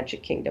in the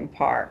Magic Kingdom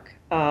Park.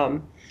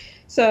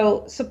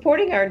 So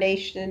supporting our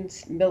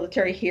nation's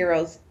military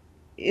heroes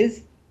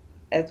is,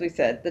 as we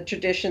said, the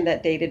tradition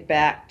that dated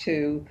back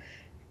to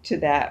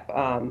that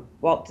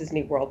Walt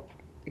Disney World,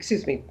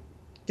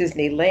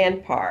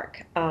 Disneyland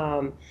Park.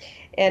 And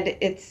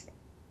it's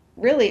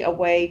really a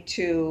way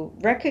to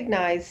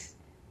recognize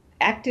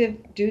active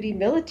duty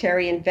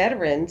military and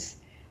veterans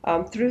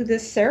through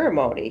this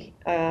ceremony.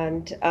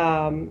 And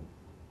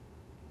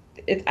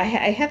I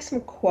have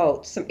some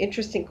quotes, some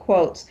interesting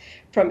quotes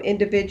from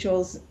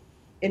individuals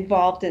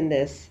involved in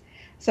this.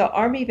 So,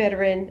 Army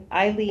veteran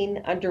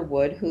Eileen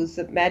Underwood, who's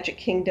the Magic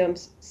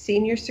Kingdom's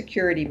senior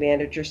security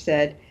manager,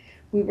 said,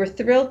 "We were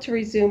thrilled to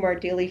resume our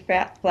daily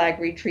flag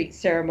retreat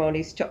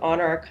ceremonies to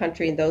honor our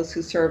country and those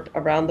who served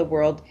around the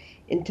world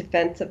in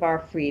defense of our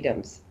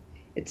freedoms.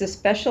 It's a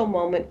special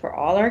moment for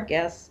all our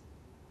guests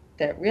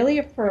that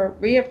really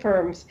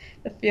reaffirms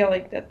the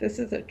feeling that this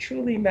is a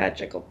truly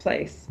magical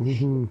place."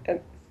 Hmm. And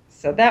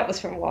so that was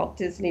from Walt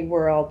Disney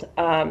World.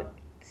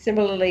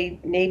 Similarly,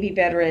 Navy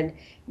veteran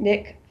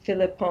Nick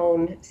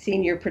Filippone,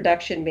 senior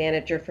production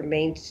manager for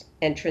main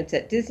entrance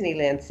at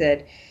Disneyland,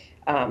 said,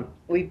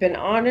 "We've been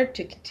honored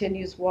to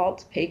continue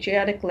Walt's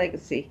patriotic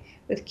legacy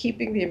with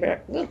keeping the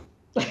American."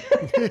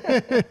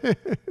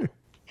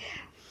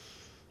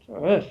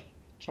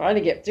 Trying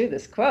to get through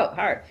this quote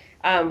hard.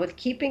 With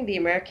keeping the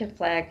American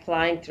flag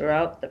flying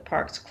throughout the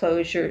park's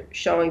closure,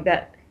 showing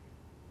that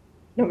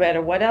no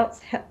matter what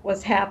else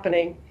was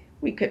happening,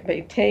 we could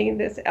maintain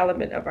this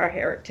element of our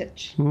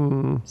heritage.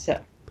 Mm, So,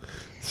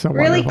 so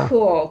really wonderful.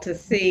 cool to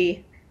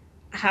see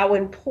how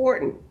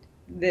important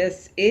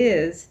this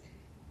is.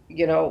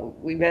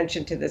 We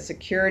mentioned to the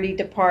security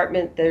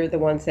department, they're the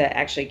ones that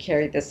actually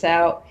carry this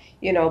out,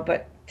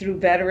 but through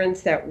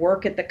veterans that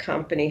work at the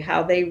company,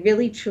 how they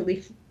really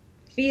truly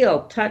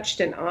feel touched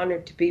and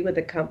honored to be with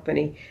a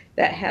company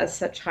that has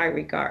such high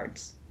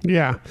regards.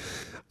 Yeah.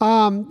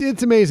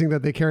 It's amazing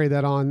that they carry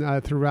that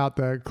on throughout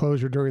the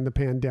closure during the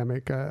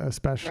pandemic,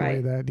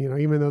 especially Right. that,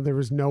 even though there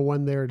was no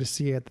one there to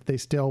see it, that they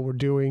still were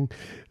doing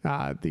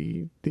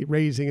the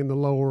raising and the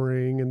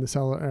lowering and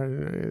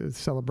the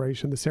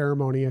celebration, the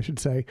ceremony, I should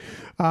say,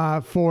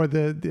 for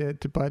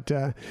but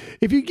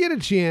if you get a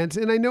chance,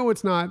 and I know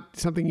it's not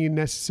something you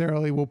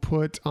necessarily will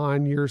put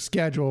on your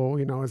schedule,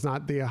 it's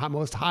not the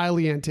most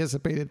highly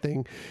anticipated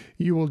thing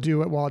you will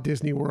do at Walt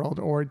Disney World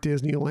or at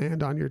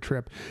Disneyland on your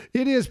trip.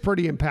 It is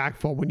pretty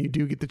impactful when you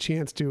do get the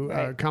chance to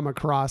Right. come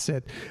across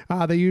it.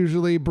 They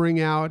usually bring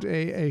out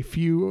a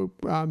few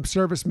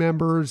service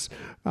members,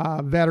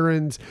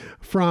 veterans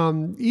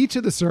from each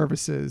of the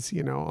services,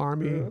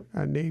 Army,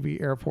 Navy,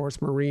 Air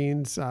Force,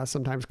 Marines,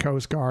 sometimes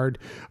Coast Guard.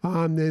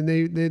 Then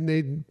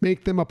they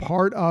make them a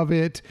part of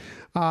it.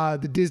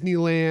 The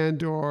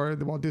Disneyland or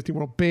the Walt Disney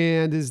World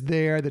Band is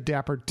there. The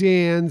Dapper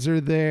Dans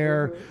are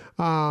there.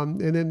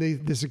 And then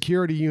the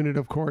security unit,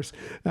 of course,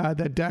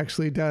 that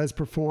actually does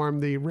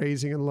perform the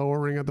raising and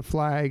lowering of the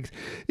flags.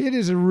 It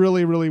is a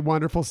really, really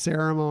wonderful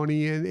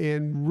ceremony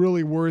and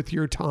really worth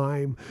your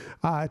time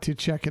to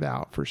check it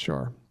out for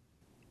sure.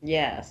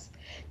 Yes.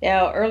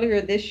 Now, earlier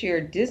this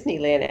year,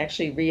 Disneyland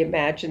actually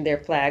reimagined their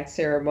flag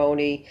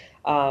ceremony,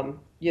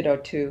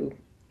 to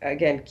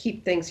again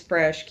keep things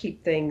fresh,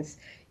 keep things,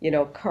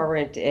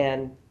 current,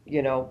 and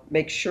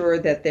make sure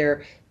that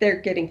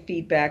they're getting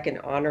feedback and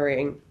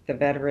honoring the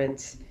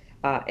veterans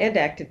and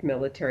active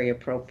military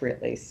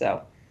appropriately.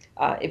 So,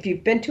 if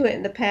you've been to it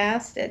in the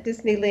past at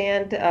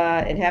Disneyland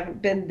and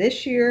haven't been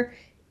this year,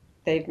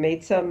 they've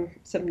made some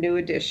new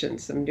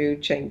additions, some new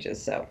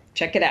changes. So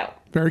check it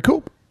out. Very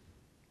cool.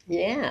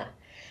 Yeah.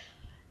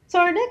 So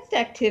our next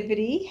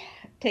activity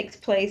takes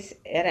place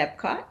at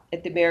Epcot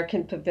at the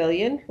American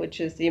Pavilion, which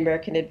is the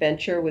American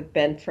Adventure with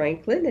Ben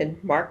Franklin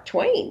and Mark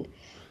Twain.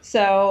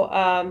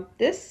 So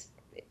this,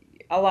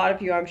 a lot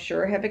of you, I'm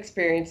sure, have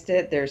experienced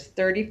it. There's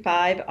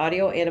 35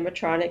 audio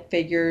animatronic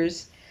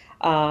figures.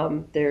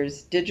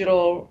 There's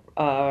digital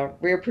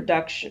rear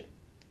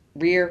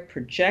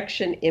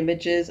projection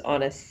images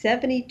on a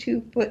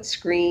 72-foot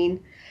screen.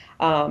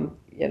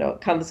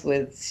 It comes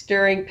with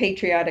stirring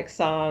patriotic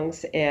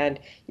songs and,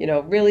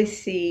 really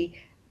see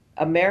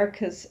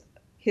America's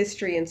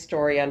history and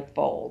story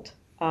unfold.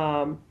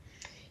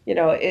 You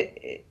know,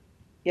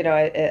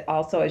 it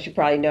also, as you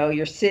probably know,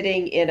 you're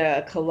sitting in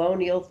a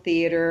colonial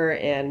theater,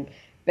 and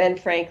Ben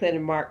Franklin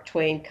and Mark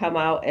Twain come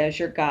out as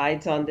your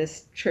guides on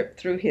this trip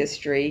through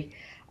history.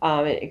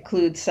 It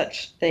includes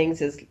such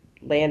things as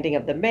landing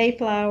of the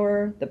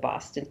Mayflower, the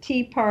Boston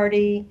Tea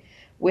Party,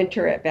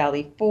 winter at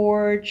Valley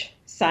Forge,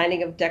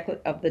 signing of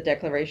the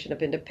Declaration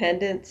of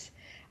Independence,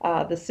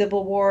 the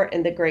Civil War,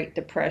 and the Great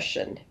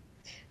Depression.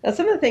 Now,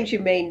 some of the things you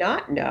may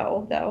not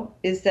know, though,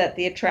 is that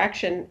the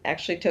attraction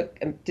actually took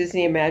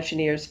Disney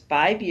Imagineers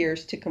 5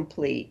 years to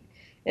complete,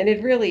 and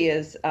it really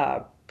is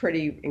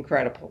pretty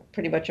incredible,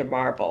 pretty much a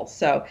marvel.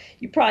 So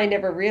you probably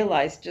never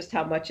realized just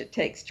how much it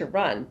takes to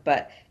run,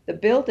 but the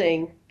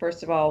building,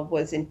 first of all,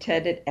 was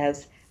intended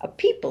as a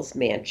people's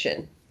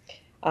mansion.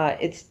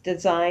 Its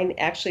design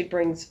actually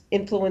brings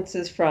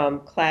influences from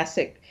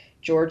classic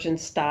Georgian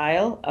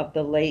style of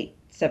the late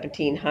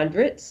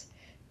 1700s,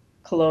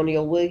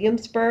 colonial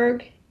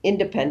Williamsburg,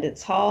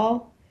 Independence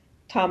Hall,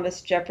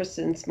 Thomas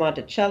Jefferson's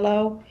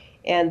Monticello,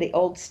 and the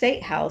Old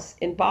State House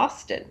in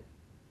Boston.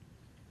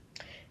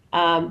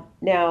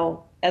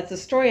 Now, as the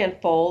story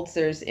unfolds,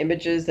 there's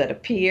images that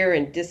appear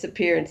and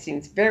disappear and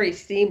seems very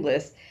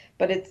seamless,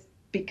 but it's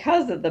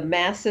because of the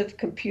massive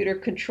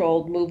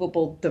computer-controlled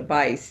movable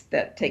device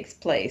that takes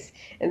place.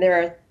 And there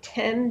are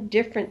 10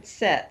 different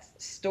sets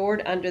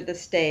stored under the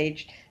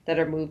stage that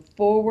are moved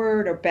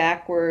forward or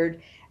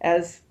backward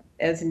as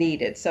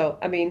needed. So,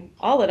 I mean,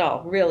 all in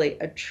all, really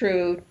a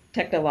true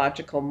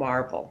technological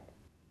marvel.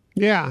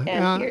 Yeah,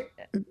 And here,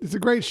 it's a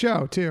great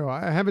show too.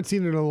 I haven't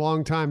seen it in a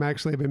long time.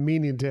 Actually, I've been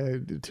meaning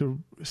to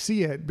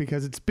see it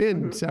because it's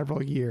been mhm,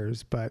 several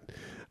years. But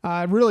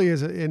it really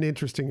is an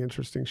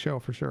interesting show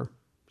for sure.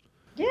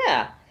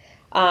 yeah.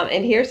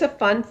 And here's a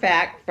fun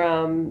fact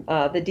from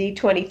the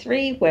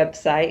D23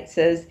 website. It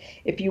says,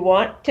 if you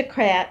want to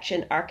catch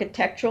an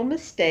architectural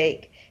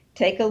mistake,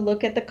 take a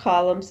look at the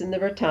columns in the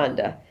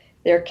rotunda.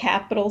 Their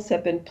capitals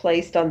have been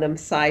placed on them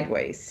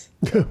sideways.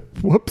 So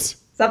Whoops.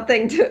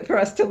 something for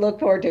us to look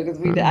forward to because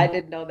I Uh,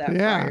 didn't know that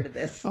yeah, prior to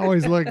this.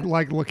 always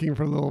like looking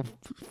for little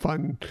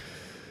fun.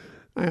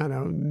 I don't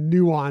know,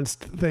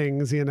 nuanced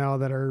things,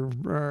 that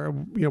are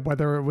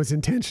whether it was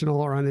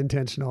intentional or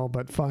unintentional,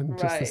 but fun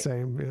just the Right.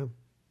 same. Yeah.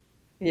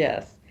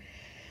 Yes.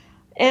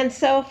 And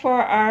so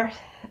for our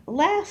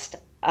last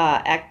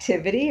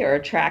activity or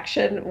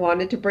attraction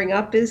wanted to bring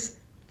up is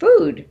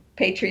food,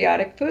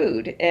 patriotic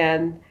food.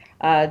 And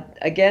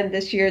again,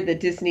 this year, the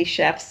Disney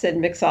chefs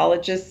and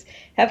mixologists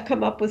have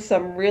come up with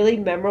some really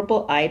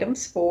memorable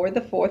items for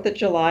the 4th of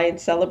July and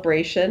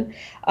celebration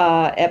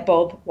at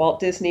both Walt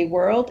Disney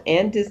World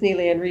and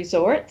Disneyland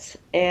resorts.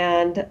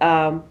 And,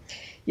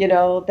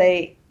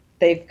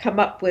 they've come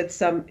up with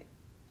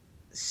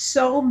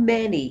so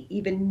many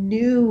even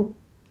new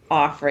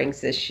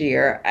offerings this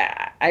year.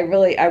 I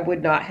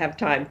would not have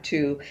time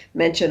to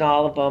mention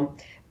all of them,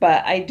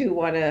 but I do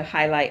want to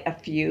highlight a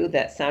few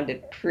that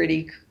sounded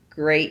pretty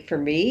great for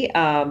me.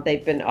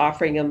 They've been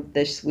offering them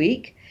this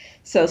week.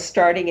 So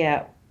starting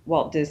at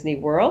Walt Disney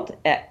World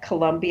at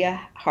Columbia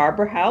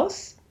Harbor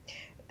House,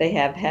 they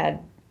have had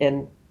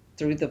and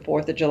through the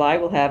 4th of July,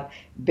 we'll have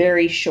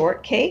berry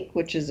shortcake,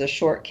 which is a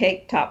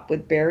shortcake topped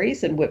with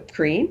berries and whipped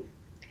cream.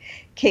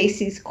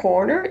 Casey's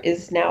Corner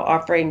is now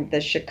offering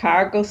the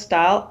Chicago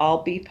style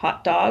all beef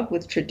hot dog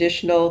with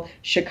traditional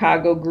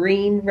Chicago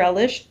green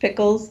relish,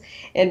 pickles,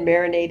 and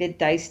marinated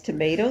diced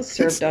tomatoes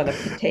It's served on a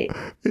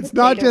it's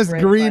not potato just bread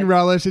green bun.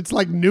 relish; it's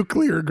like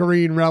nuclear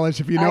green relish.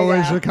 If you I know what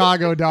a know.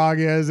 Chicago dog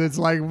is, it's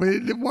like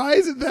why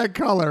is it that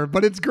color?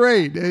 But it's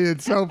great.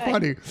 It's so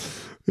funny.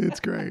 It's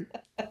great.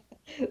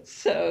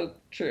 So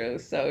true,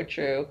 so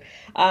true.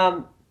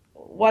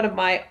 One of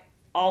my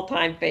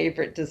all-time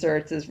favorite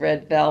desserts is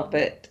red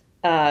velvet.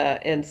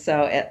 And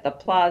so at the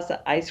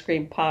Plaza Ice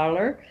Cream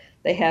Parlor,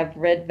 they have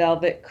red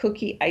velvet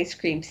cookie ice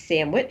cream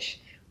sandwich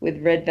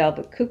with red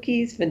velvet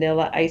cookies,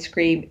 vanilla ice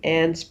cream,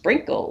 and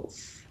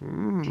sprinkles.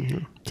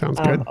 Sounds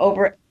good.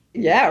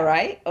 Yeah,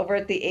 right. Over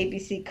at the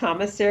ABC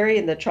Commissary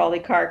in the Trolley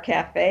Car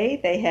Cafe,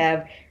 they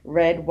have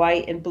red,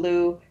 white, and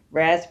blue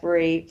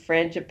raspberry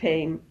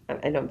frangipane.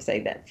 I know I'm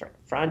saying that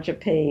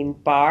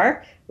frangipane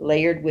bar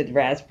layered with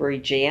raspberry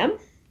jam.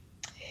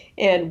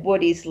 And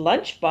Woody's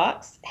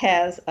Lunchbox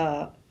has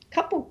a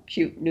couple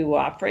cute new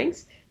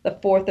offerings. The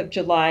 4th of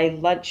July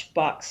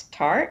Lunchbox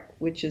Tart,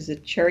 which is a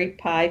cherry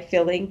pie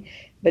filling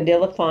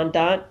vanilla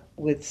fondant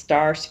with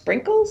star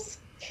sprinkles.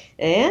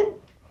 And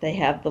they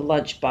have the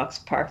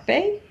Lunchbox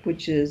Parfait,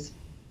 which is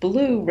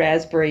blue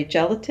raspberry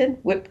gelatin,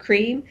 whipped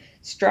cream,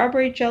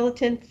 strawberry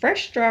gelatin,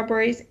 fresh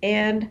strawberries,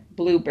 and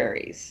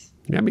blueberries.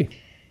 Yummy.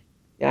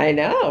 I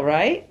know,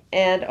 right?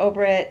 And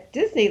over at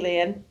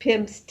Disneyland,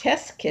 Pim's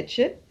Test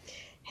Kitchen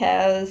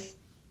has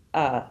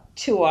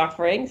two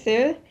offerings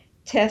there.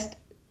 Test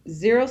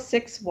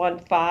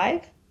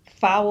 0615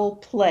 Foul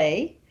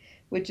Play,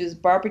 which is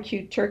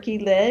barbecue turkey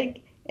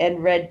leg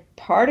and red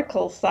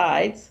particle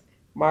sides,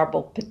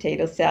 marble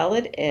potato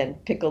salad,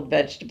 and pickled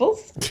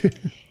vegetables.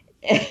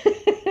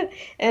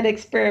 And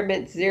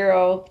Experiment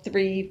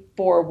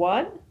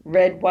 0341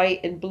 Red, White,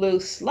 and Blue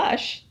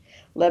Slush,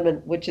 lemon,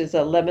 which is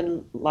a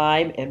lemon,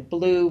 lime, and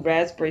blue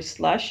raspberry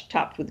slush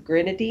topped with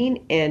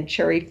grenadine and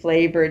cherry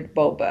flavored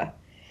boba.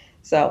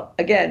 So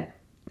again,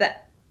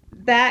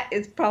 that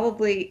is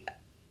probably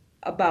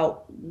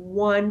about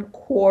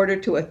 1/4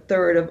 to a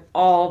third of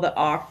all the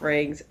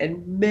offerings,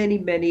 and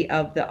many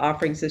of the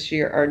offerings this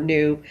year are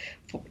new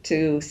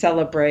to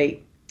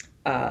celebrate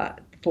uh,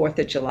 4th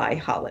of July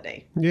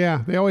holiday.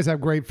 Yeah, they always have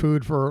great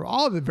food for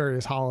all the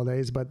various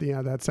holidays, but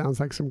yeah, that sounds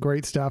like some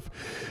great stuff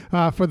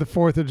for the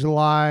 4th of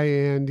July.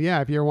 And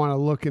yeah, if you ever want to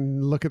look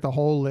at the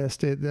whole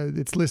list,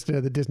 it's listed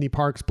at the Disney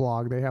Parks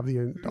blog. They have the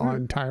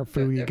entire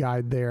foodie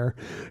guide there,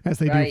 as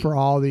they do Right, for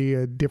all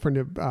the different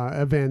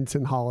events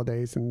and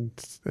holidays and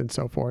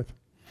so forth.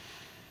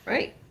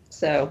 right.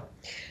 So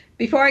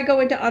before I go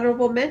into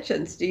honorable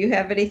mentions, do you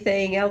have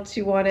anything else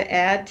you want to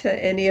add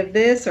to any of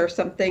this, or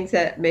some things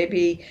that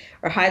maybe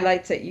are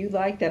highlights that you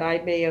like that I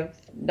may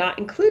have not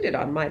included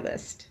on my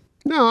list?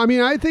 No, I mean,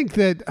 I think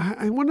that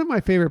one of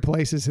my favorite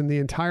places in the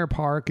entire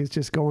park is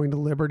just going to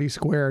Liberty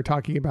Square,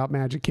 talking about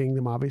Magic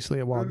Kingdom, obviously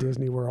at Walt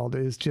Disney World,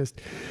 is just,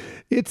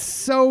 it's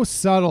so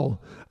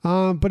subtle.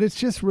 But it's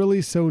just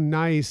really so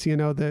nice,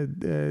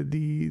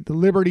 the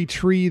Liberty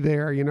tree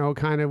there,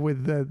 kind of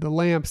with the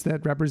lamps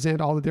that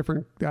represent all the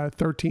different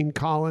 13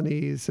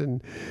 colonies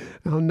and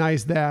how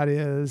nice that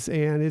is.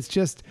 And it's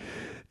just,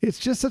 it's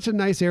just such a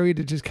nice area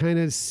to just kind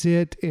of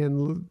sit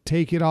and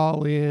take it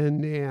all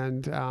in.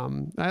 And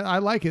I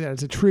like it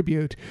as a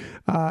tribute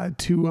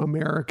to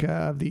America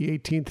of the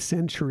 18th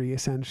century,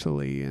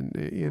 essentially. And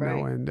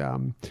Right.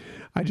 and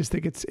I just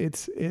think I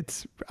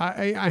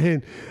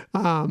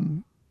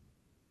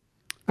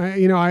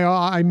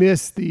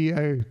miss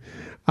the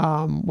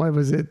what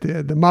was it,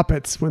 the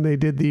Muppets, when they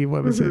did the,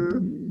 what was it,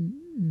 Hmm.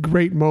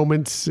 great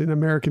moments in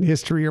American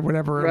history or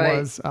whatever it Right.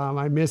 was.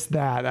 I missed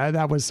that.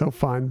 That was so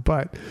fun.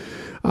 But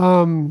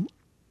um,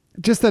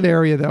 just that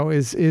area though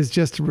is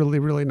just a really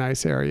really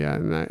nice area,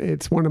 and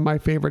it's one of my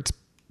favorite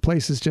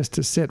places just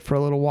to sit for a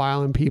little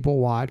while and people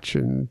watch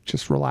and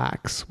just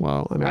relax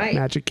while I'm at Right.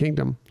 Magic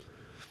Kingdom.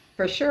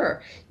 For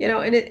sure.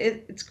 And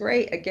it's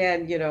great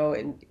again,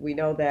 and we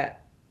know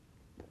that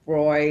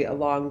Roy,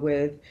 along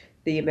with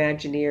the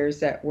Imagineers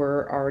that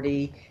were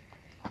already,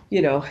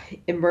 you know,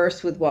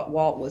 immersed with what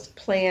Walt was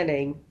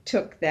planning,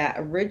 took that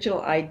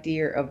original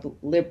idea of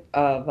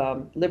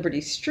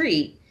Liberty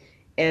Street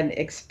and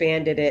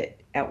expanded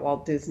it at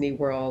Walt Disney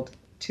World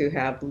to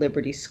have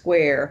Liberty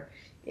Square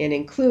and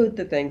include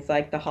the things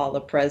like the Hall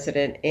of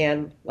President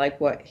and like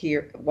what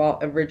here Walt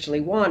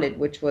originally wanted,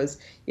 which was,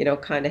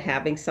 kind of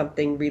having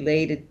something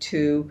related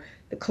to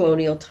the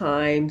colonial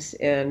times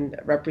and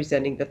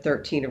representing the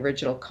 13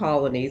 original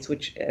colonies,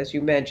 which, as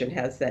you mentioned,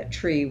 has that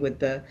tree with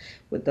the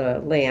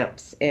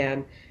lamps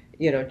and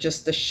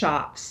just the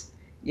shops,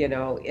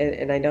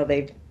 and I know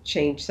they've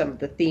changed some of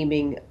the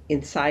theming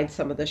inside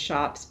some of the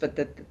shops, but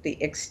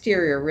the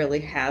exterior really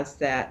has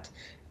that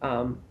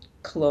um,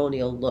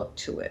 colonial look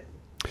to it.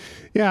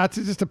 Yeah, it's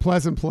just a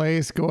pleasant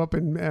place. Go up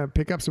and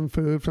pick up some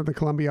food from the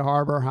Columbia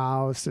Harbor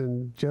House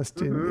and just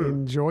Hmm.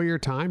 enjoy your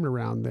time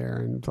around there.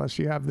 And plus,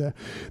 you have the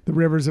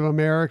rivers of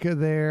America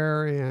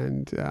there.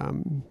 And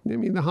I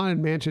mean, the Haunted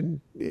Mansion,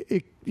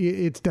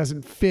 it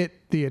doesn't fit,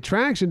 the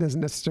attraction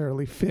doesn't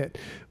necessarily fit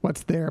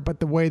what's there,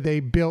 but the way they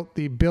built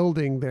the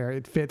building there,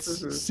 it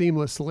fits Hmm.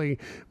 seamlessly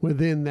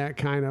within that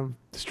kind of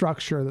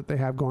structure that they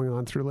have going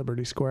on through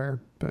Liberty Square.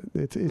 But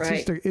it's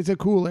just Right, it's a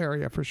cool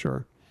area for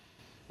sure.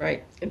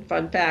 right. And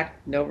fun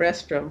fact, no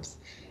restrooms.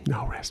 No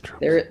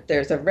restrooms.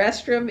 There's a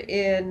restroom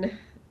in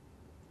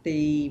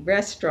the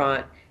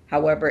restaurant.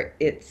 However,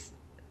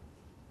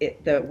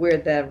 the where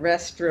the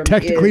restroom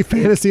Technically is,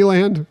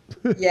 Fantasyland.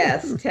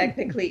 yes,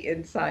 technically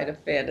inside of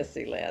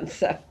Fantasyland.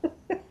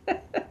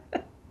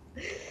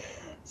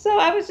 So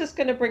I was just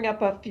going to bring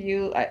up a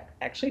few,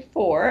 actually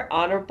four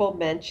honorable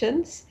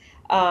mentions.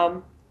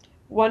 Um,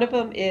 One of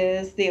them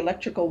is the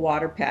electrical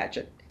water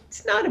pageant.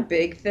 It's not a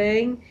big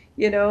thing,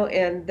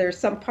 and there's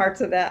some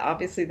parts of that,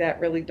 obviously, that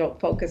really don't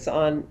focus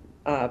on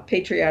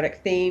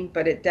patriotic theme,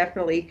 but it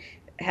definitely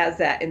has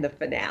that in the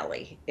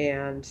finale.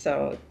 And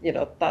so,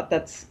 thought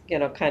that's,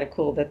 kind of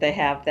cool that they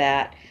have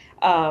that.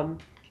 Um,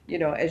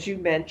 as you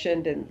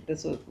mentioned, and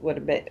this was what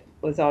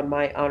was on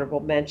my honorable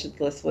mentions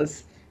list,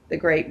 was the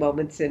great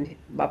moments in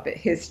Muppet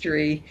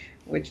history,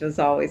 which was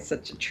always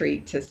such a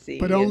treat to But see.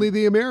 only And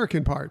the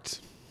American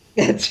parts.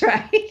 that's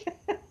right.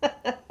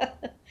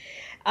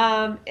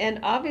 And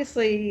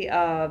obviously,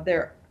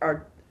 there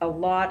are a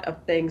lot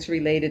of things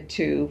related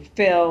to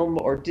film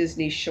or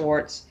Disney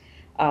shorts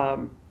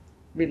um,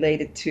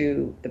 related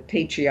to the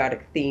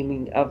patriotic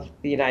theming of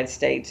the United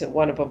States. And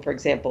one of them, for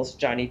example, is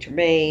Johnny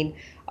Tremaine,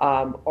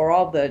 or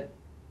all the,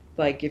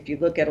 like, if you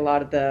look at a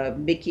lot of the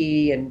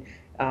Mickey and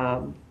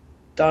um,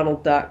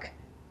 Donald Duck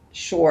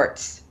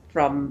shorts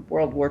from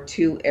World War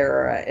II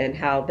era and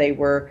how they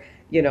were,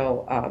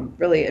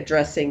 really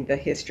addressing the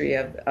history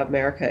of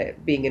America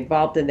being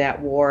involved in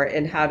that war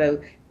and how to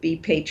be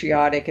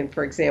patriotic. And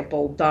for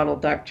example,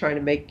 Donald Duck trying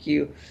to make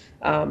you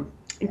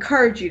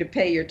encourage you to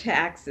pay your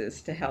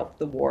taxes to help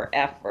the war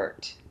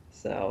effort.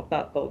 So I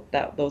thought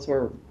that those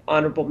were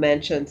honorable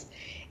mentions.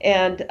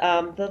 And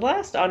the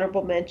last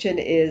honorable mention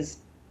is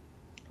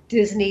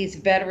Disney's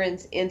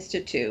Veterans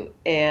Institute.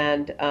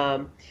 And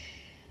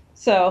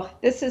so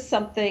this is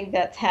something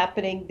that's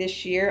happening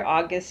this year,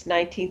 August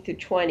 19th through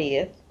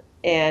 20th.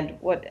 And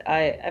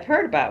I've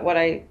heard about, what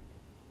I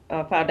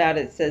found out,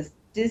 it says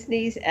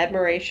Disney's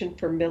admiration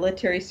for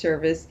military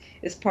service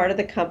is part of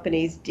the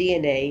company's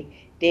DNA,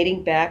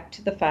 dating back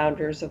to the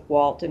founders of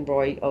Walt and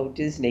Roy O.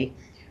 Disney,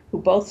 who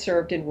both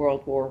served in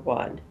World War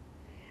One.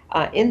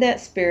 In that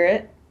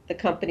spirit, the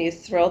company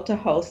is thrilled to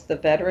host the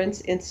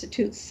Veterans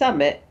Institute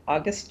Summit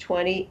August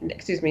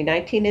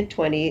 19 and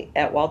 20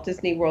 at Walt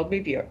Disney World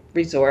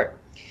Resort.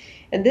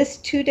 And this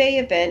 2-day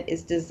event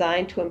is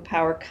designed to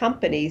empower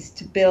companies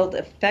to build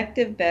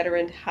effective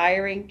veteran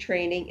hiring,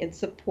 training, and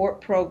support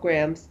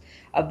programs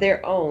of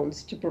their own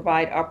to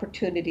provide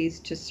opportunities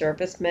to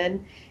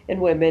servicemen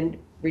and women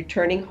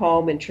returning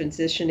home and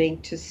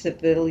transitioning to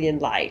civilian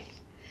life.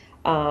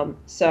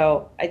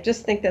 So I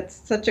just think that's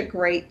such a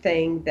great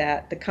thing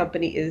that the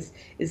company is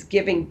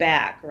giving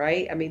back,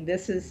 right? I mean,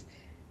 this is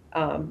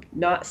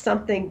not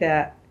something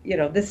that,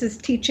 this is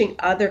teaching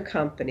other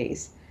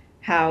companies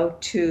how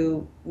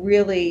to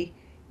really,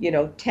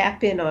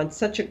 tap in on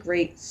such a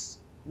great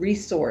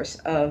resource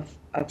of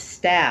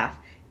staff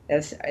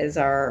as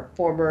our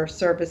former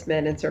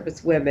servicemen and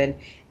servicewomen,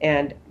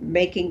 and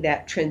making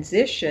that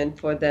transition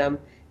for them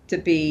to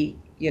be,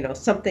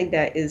 something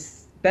that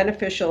is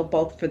beneficial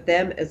both for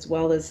them as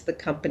well as the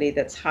company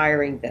that's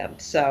hiring them.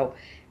 So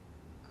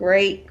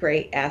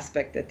great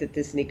aspect that the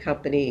Disney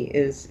company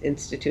is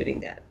instituting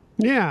that.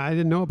 Yeah, I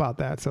didn't know about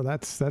that. So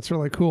that's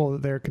really cool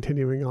that they're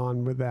continuing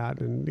on with that.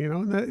 And,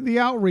 the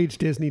outreach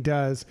Disney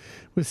does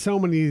with so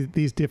many of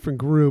these different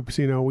groups,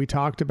 we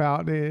talked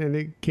about, and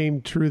it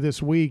came true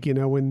this week,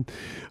 when,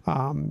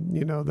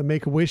 the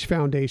Make-A-Wish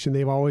Foundation,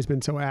 they've always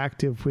been so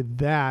active with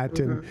that.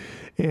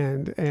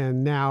 Mm-hmm.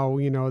 And now,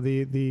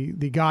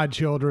 the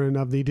godchildren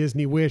of the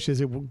Disney Wish,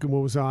 as it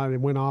goes on, it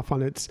went off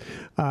on its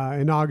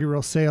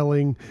inaugural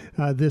sailing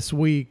this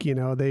week,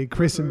 they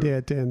christened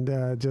it, and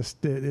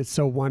it's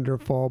so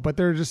wonderful. But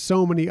there are just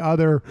so many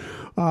other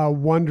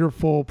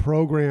wonderful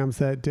programs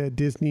that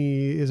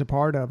Disney is a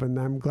part of, and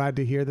I'm glad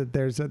to hear that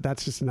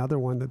that's just another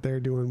one that they're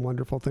doing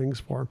wonderful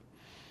things for.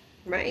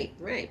 Right.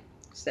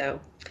 So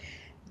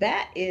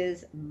that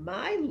is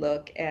my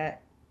look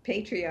at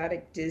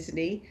patriotic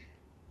Disney.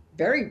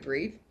 Very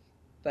brief,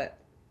 but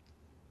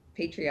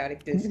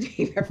patriotic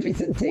Disney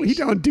representation. We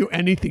don't do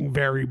anything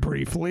very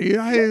briefly.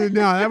 No,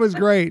 that was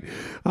great.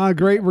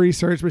 Great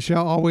research.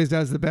 Michelle always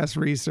does the best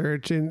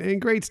research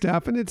and great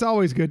stuff. And it's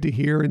always good to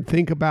hear and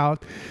think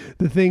about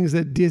the things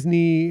that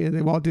Disney and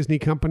the Walt Disney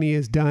Company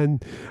has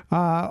done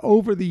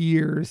over the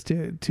years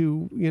to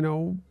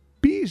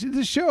be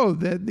to show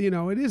that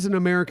it is an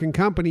American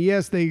company.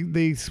 Yes,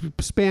 they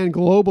span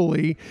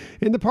globally,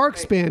 and the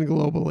parks span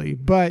globally,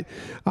 but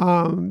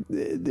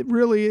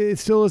it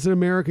still is an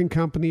American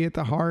company at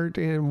the heart.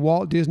 And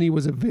Walt Disney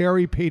was a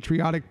very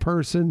patriotic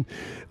person,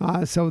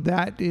 so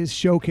that is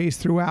showcased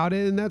throughout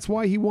it, and that's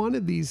why he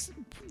wanted these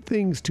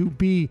things to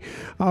be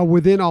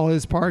within all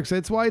his parks.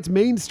 That's why it's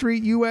Main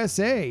Street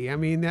USA. I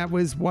mean, that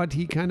was what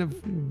he kind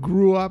of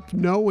grew up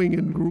knowing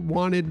and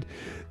wanted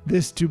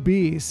this to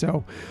be.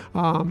 So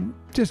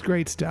just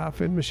great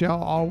stuff. And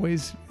Michelle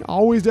always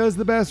does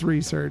the best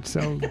research.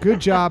 So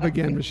good job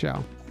again,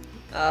 Michelle.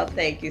 Oh,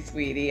 thank you,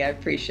 sweetie. I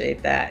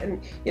appreciate that.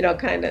 And,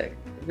 kind of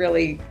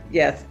really,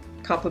 yes,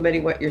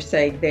 complimenting what you're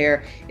saying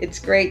there. It's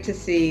great to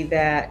see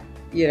that,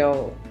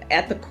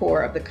 at the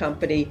core of the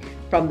company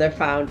from their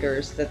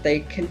founders, that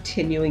they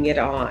continuing it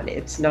on.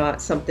 It's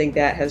not something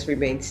that has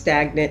remained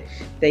stagnant.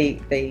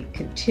 They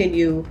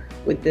continue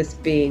with this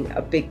being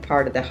a big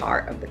part of the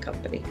heart of the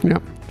company.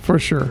 Yep, for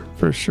sure.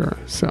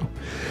 So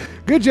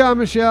good job,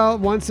 Michelle.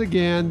 Once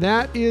again,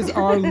 that is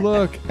our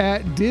look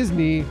at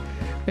Disney,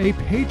 a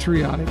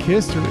patriotic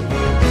history.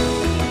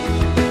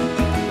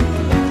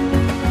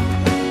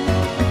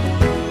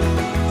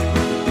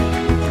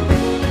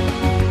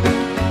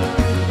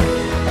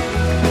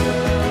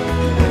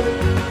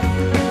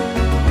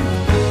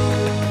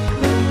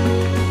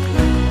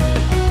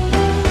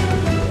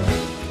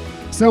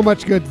 So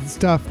much good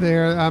stuff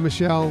there,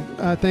 Michelle.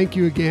 Thank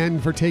you again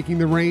for taking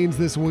the reins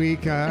this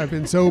week. I've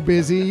been so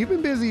busy. You've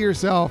been busy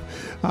yourself,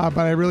 but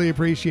I really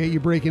appreciate you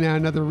breaking out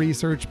another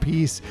research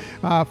piece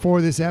for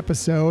this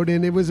episode.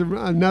 And it was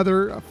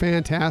another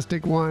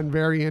fantastic one.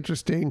 Very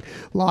interesting.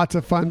 Lots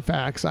of fun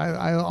facts.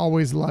 I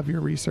always love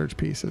your research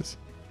pieces.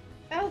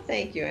 Oh,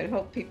 thank you. And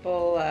hope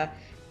people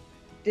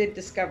did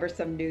discover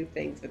some new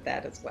things with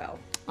that as well.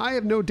 I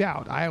have no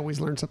doubt. I always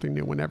learn something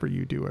new whenever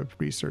you do a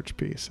research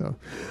piece. So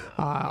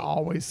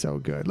always so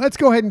good. Let's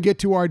go ahead and get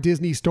to our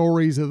Disney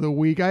stories of the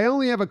week. I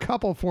only have a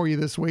couple for you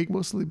this week,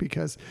 mostly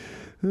because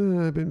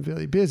I've been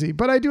really busy,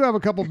 but I do have a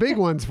couple big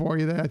ones for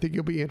you that I think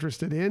you'll be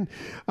interested in.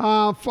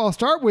 I'll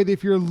start with,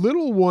 if your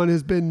little one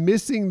has been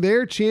missing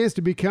their chance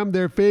to become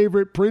their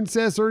favorite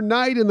princess or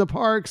knight in the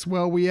parks,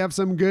 well, we have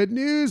some good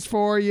news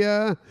for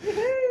you.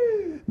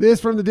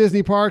 This from the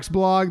Disney Parks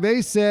blog.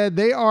 They said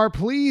they are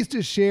pleased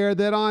to share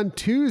that on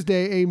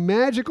Tuesday, a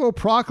magical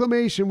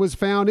proclamation was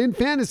found in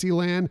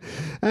Fantasyland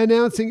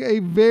announcing a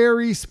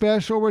very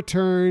special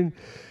return.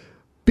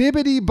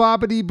 Bibbidi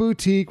Bobbidi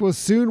Boutique will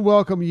soon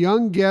welcome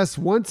young guests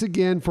once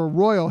again for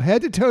royal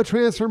head-to-toe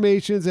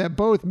transformations at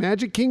both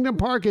Magic Kingdom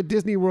Park at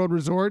Disney World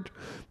Resort,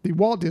 the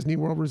Walt Disney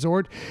World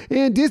Resort,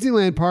 and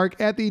Disneyland Park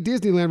at the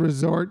Disneyland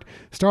Resort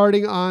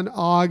starting on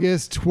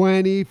August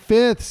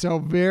 25th. So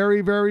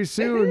very, very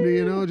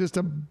soon, just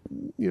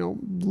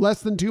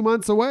less than 2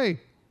 months away.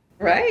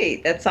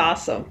 Right. That's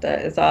awesome.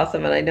 That is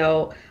awesome. And I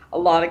know a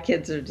lot of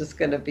kids are just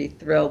going to be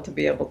thrilled to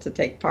be able to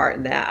take part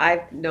in that.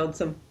 I've known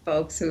some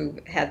folks who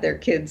had their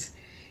kids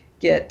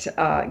get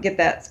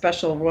that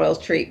special royal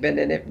treatment,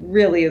 and it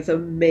really is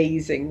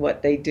amazing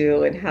what they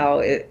do and how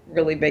it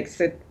really makes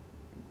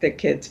the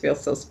kids feel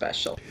so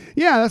special.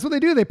 Yeah, that's what they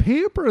do. They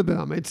pamper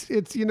them. It's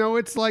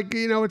like,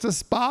 it's a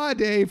spa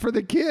day for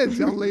the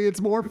kids. Only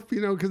it's more,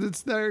 because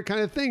it's their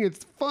kind of thing.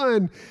 It's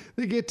fun.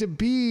 They get to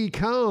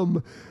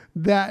become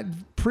that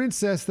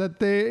princess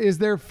that is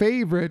their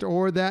favorite,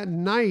 or that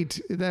knight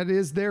that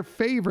is their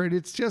favorite.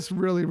 It's just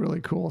really, really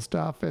cool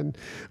stuff. And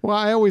well,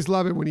 I always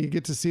love it when you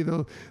get to see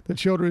the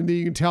children that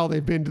you can tell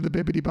they've been to the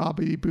Bibbidi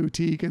Bobbidi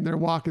Boutique and they're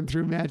walking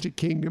through Magic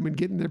Kingdom and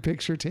getting their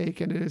picture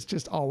taken. And it's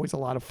just always a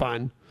lot of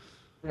fun.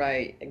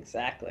 Right,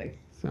 exactly.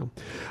 So,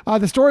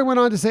 the story went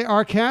on to say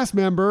our cast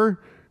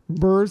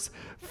members,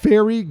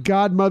 fairy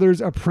godmothers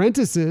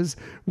apprentices,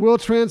 will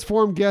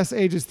transform guests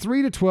ages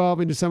 3 to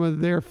 12 into some of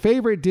their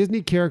favorite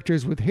Disney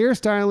characters with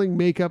hairstyling,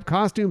 makeup,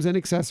 costumes, and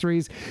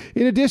accessories.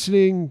 In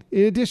addition,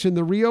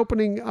 the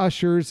reopening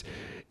ushers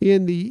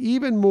in the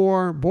even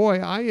more, boy,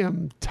 I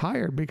am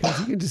tired because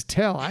you can just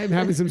tell I'm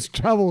having some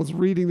troubles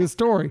reading this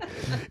story.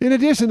 In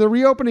addition, the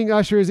reopening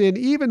ushers in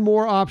even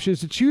more options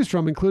to choose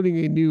from, including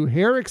a new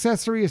hair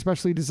accessory,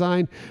 especially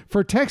designed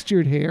for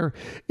textured hair,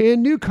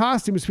 and new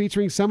costumes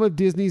featuring some of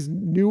Disney's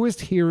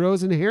newest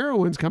heroes and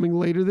heroines coming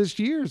later this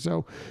year.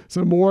 So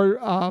some more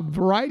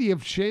variety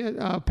of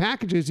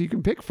packages you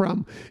can pick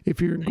from if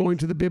you're going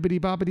to the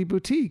Bibbidi Bobbidi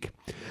Boutique.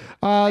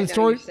 I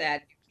know you're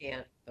sad you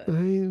can't.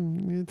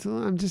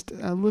 I'm just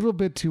a little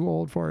bit too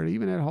old for it,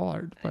 even at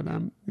heart, but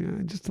I'm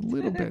just a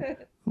little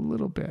bit.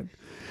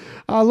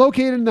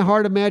 Located in the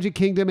heart of Magic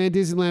Kingdom and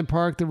Disneyland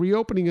Park, the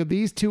reopening of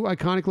these two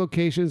iconic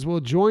locations will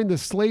join the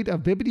slate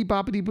of Bibbidi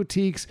Bobbidi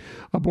boutiques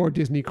aboard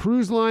Disney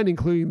Cruise Line,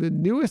 including the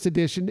newest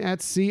addition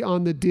at sea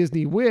on the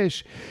Disney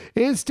Wish.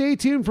 And stay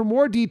tuned for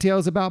more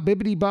details about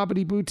Bibbidi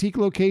Bobbidi boutique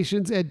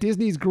locations at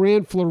Disney's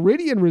Grand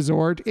Floridian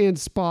Resort and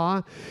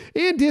Spa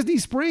and Disney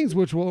Springs,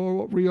 which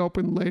will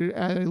reopen later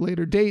at a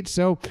later date.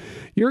 So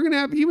you're going to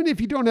have, even if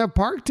you don't have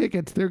park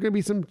tickets, there are going to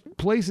be some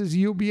places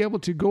you'll be able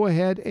to go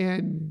ahead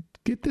and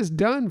get this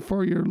done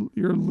for your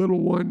little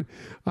one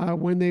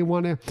when they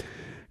want to,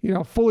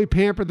 fully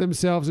pamper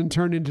themselves and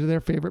turn into their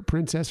favorite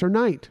princess or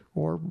knight.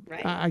 Or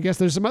Right. I guess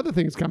there's some other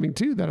things coming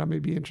too that I may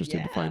be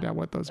interested to find out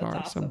what those That's are.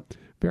 awesome. So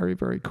very,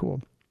 very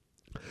cool.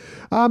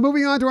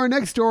 Moving on to our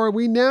next story,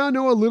 we now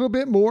know a little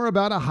bit more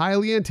about a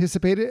highly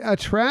anticipated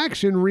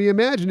attraction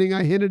reimagining.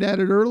 I hinted at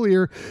it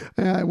earlier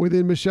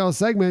within Michelle's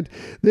segment.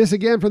 This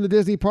again from the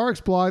Disney Parks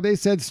blog. They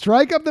said,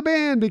 strike up the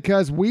band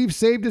because we've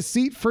saved a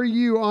seat for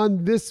you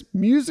on this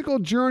musical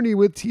journey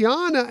with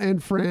Tiana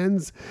and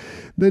Friends.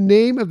 The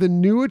name of the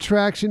new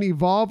attraction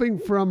evolving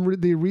from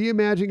the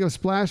reimagining of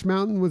Splash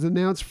Mountain was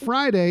announced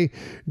Friday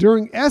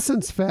during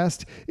Essence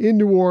Fest in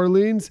New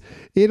Orleans.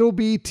 It'll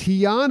be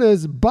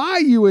Tiana's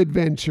Bayou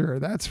Adventure.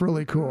 That's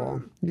really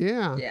cool.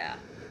 Yeah. Yeah.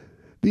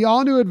 The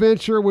all-new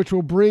adventure, which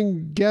will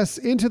bring guests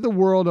into the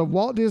world of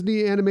Walt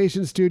Disney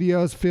Animation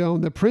Studios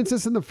film The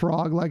Princess and the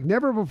Frog like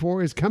never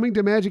before, is coming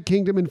to Magic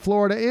Kingdom in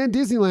Florida and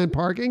Disneyland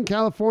Park in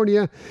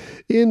California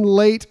in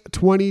late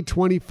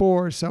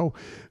 2024. So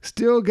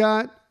still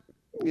got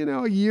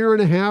a year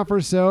and a half or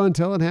so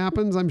until it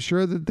happens. I'm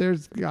sure that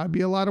there's got to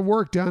be a lot of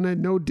work done,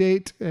 and no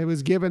date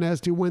was given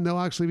as to when they'll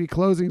actually be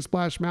closing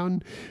Splash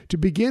Mountain to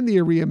begin the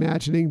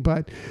reimagining.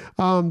 But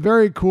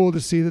very cool to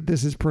see that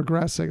this is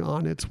progressing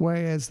on its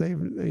way as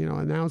they've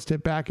announced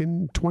it back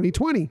in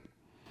 2020.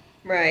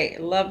 Right.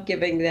 Love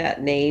giving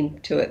that name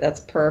to it.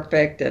 That's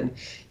perfect. And,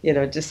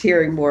 just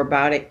hearing more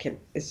about it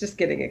it's just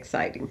getting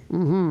exciting.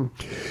 Mm-hmm.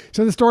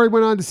 So the story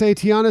went on to say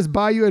Tiana's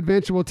Bayou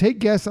Adventure will take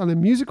guests on a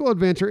musical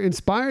adventure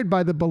inspired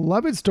by the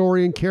beloved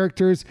story and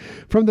characters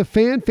from the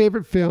fan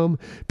favorite film.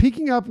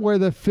 Picking up where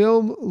the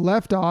film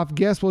left off,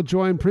 guests will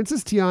join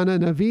Princess Tiana,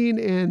 Naveen,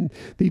 and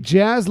the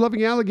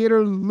jazz-loving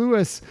alligator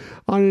Louis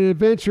on an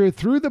adventure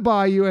through the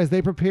bayou as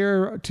they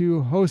prepare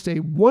to host a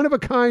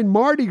one-of-a-kind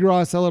Mardi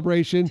Gras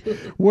celebration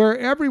where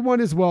everyone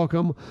is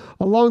welcome.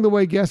 Along the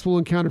way, guests will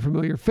encounter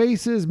familiar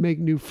faces, make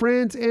new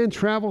friends, and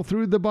travel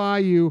through the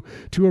bayou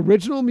to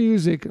original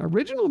music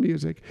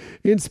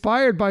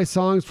inspired by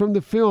songs from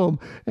the film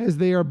as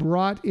they are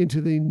brought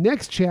into the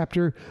next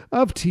chapter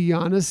of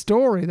Tiana's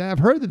story. I've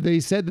heard that they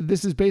said that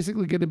this is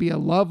basically going to be a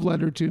love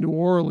letter to New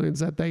Orleans,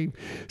 that they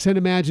sent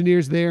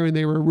Imagineers there and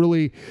they were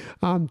really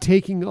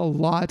taking a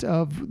lot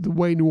of the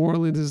way New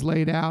Orleans is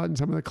laid out and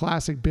some of the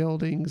classic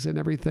buildings and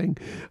everything.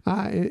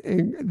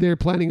 And they're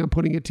planning on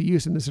putting it to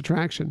use in this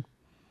attraction.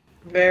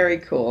 Very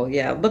cool.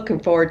 Yeah, looking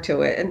forward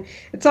to it. And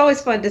it's always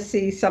fun to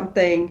see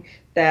something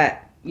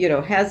that,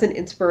 has an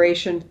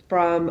inspiration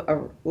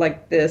from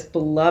like this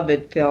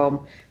beloved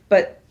film,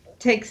 but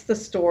takes the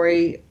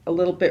story a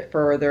little bit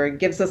further and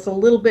gives us a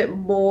little bit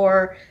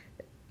more,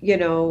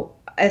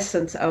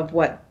 essence of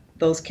what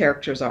those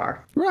characters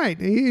are. Right.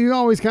 You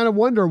always kind of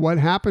wonder what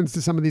happens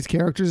to some of these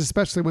characters,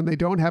 especially when they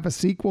don't have a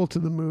sequel to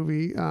the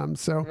movie.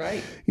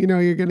 Right.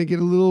 You're going to get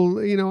a little,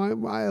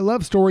 I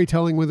love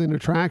storytelling within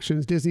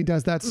attractions. Disney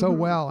does that so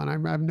well, and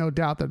I have no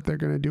doubt that they're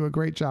going to do a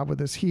great job with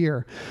this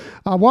here.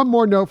 One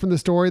more note from the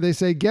story. They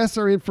say guests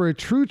are in for a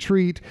true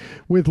treat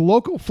with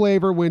local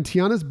flavor when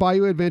Tiana's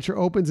Bayou Adventure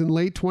opens in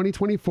late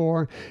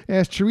 2024.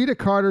 As Charita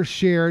Carter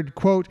shared,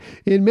 quote,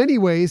 in many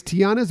ways,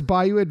 Tiana's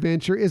Bayou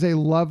Adventure is a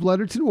love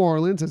letter to New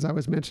Orleans, as I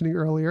was mentioning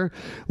earlier.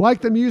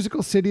 Like the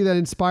musical city that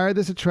inspired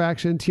this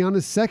attraction,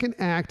 Tiana's second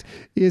act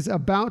is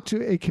about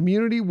a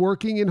community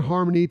working in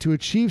harmony to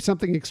achieve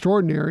something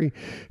extraordinary.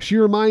 She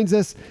reminds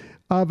us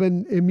of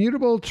an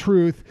immutable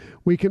truth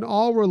we can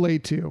all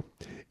relate to.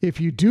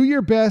 If you do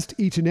your best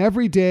each and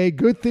every day,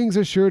 good things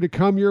are sure to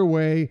come your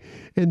way.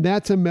 And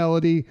that's a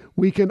melody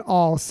we can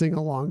all sing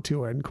along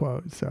to, end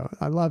quote. So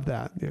I love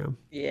that. Yeah.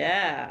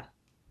 Yeah.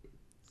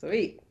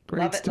 Sweet.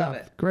 Great Love it, love stuff.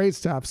 it. Great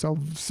stuff.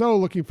 So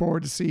looking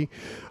forward to see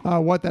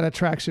what that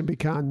attraction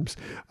becomes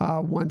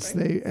once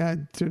Right. they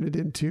turn it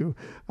into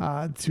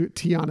to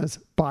Tiana's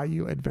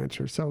Bayou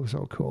Adventure. So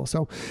cool.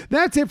 So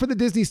that's it for the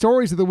Disney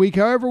Stories of the Week.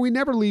 However, we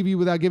never leave you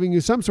without giving you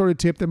some sort of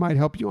tip that might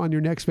help you on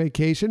your next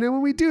vacation. And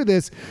when we do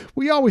this,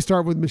 we always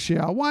start with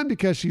Michelle. One,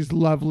 because she's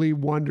lovely,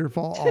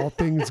 wonderful, all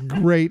things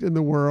great in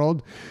the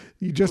world.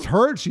 You just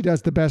heard she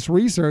does the best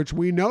research.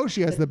 We know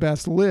she has the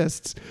best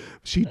lists.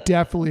 She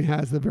definitely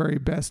has the very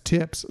best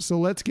tips. So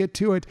let's get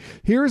to it.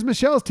 Here's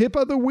Michelle's tip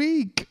of the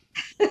week.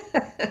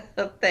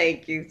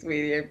 Thank you,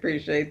 sweetie. I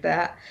appreciate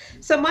that.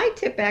 So my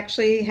tip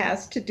actually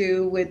has to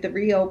do with the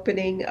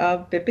reopening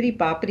of Bippity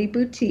Boppity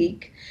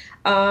Boutique.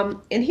 And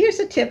here's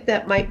a tip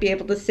that might be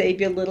able to save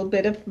you a little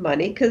bit of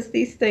money because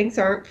these things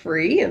aren't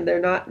free and they're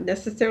not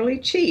necessarily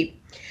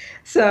cheap.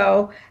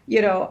 So,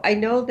 I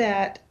know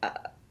that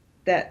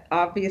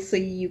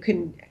obviously you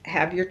can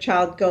have your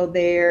child go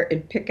there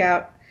and pick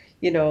out,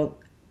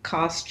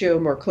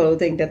 costume or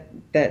clothing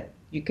that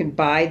you can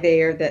buy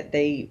there that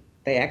they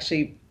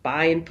actually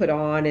buy and put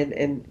on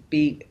and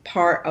be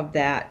part of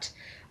that,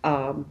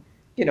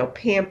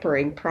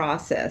 pampering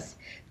process.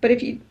 But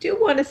if you do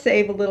want to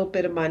save a little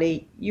bit of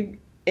money, you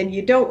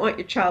don't want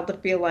your child to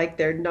feel like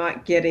they're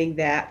not getting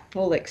that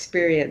full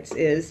experience,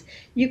 is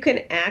you can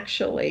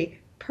actually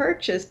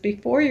purchase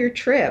before your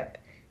trip,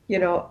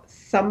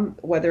 some,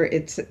 whether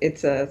it's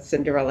a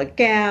Cinderella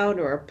gown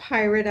or a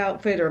pirate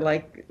outfit, or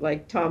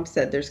like Tom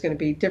said, there's going to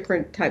be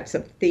different types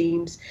of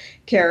themes,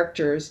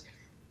 characters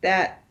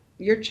that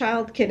your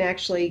child can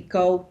actually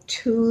go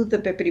to the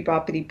Bippity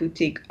Boppity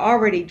Boutique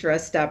already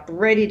dressed up,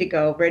 ready to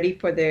go, ready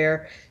for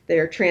their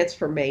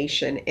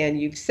transformation, and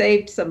you've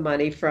saved some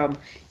money from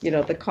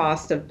the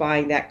cost of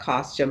buying that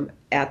costume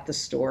at the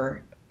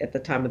store at the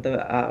time of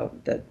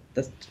the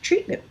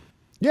treatment.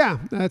 Yeah,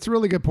 that's a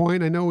really good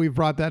point. I know we've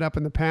brought that up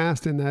in the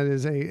past, and that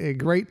is a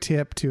great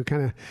tip to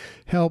kind of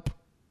help,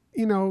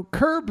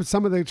 curb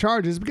some of the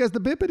charges, because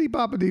the Bippity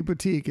Boppity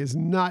Boutique is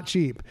not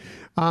cheap.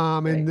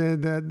 And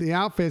the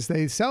outfits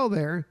they sell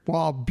there,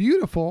 while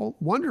beautiful,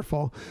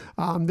 wonderful,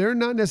 they're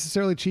not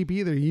necessarily cheap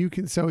either.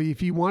 So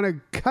if you want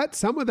to cut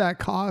some of that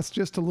cost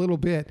just a little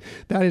bit,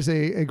 that is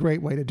a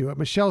great way to do it.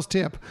 Michelle's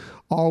tip,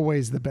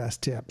 always the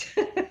best tip.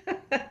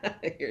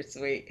 You're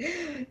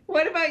sweet.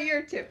 What about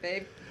your tip,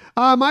 babe?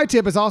 My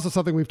tip is also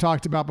something we've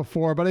talked about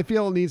before, but I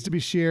feel it needs to be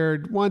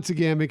shared once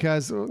again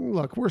because,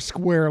 look, we're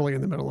squarely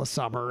in the middle of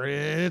summer.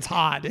 It's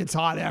hot. It's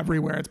hot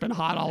everywhere. It's been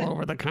hot all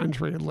over the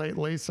country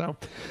lately. So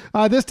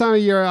this time of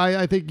year,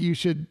 I think you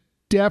should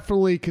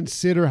definitely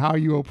consider how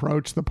you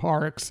approach the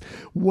parks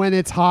when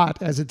it's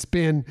hot, as it's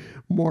been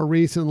more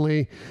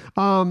recently.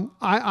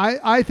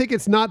 I think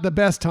it's not the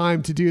best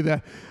time to do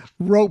the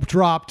rope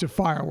drop to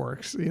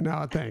fireworks,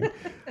 thing.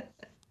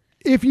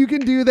 If you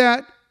can do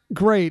that,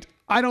 great.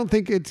 I don't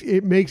think it's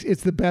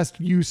the best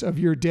use of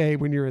your day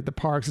when you're at the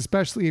parks,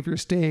 especially if you're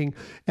staying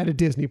at a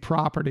Disney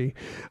property.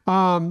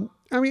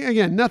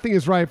 Again, nothing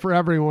is right for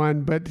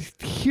everyone, but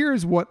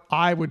here's what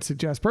I would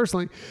suggest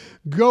personally.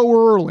 Go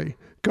early.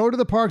 Go to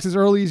the parks as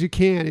early as you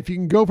can. If you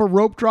can go for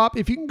rope drop,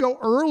 if you can go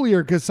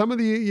earlier, because some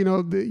of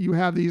you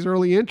have these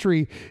early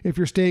entry if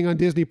you're staying on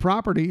Disney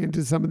property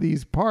into some of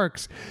these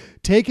parks.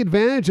 Take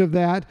advantage of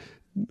that.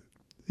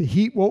 The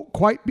heat won't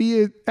quite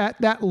be at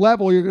that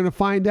level. You're going to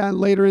find out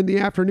later in the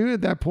afternoon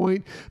at that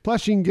point.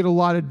 Plus, you can get a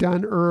lot of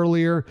done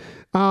earlier.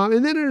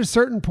 And then at a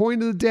certain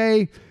point of the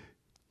day,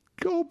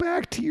 go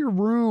back to your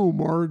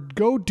room or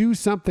go do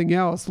something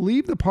else.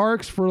 Leave the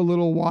parks for a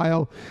little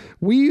while.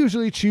 We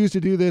usually choose to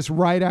do this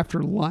right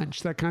after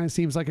lunch. That kind of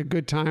seems like a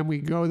good time. We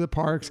go to the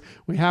parks,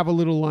 we have a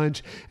little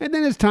lunch, and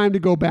then it's time to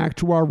go back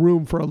to our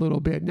room for a little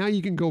bit. Now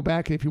you can go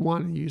back, and if you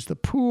want to use the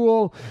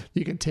pool,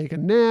 you can take a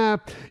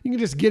nap. You can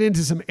just get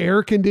into some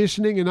air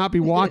conditioning and not be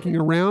walking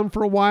around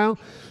for a while.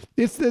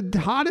 It's the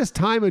hottest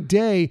time of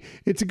day.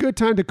 It's a good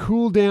time to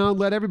cool down,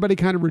 let everybody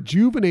kind of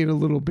rejuvenate a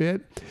little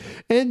bit.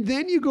 And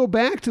then you go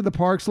back to the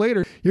parks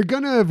later. You're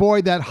going to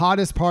avoid that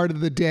hottest part of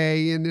the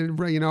day and,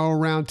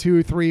 around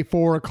 2, 3,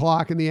 4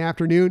 o'clock in the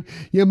afternoon.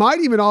 You might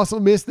even also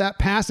miss that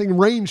passing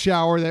rain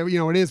shower that,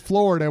 it is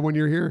Florida when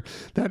you're here,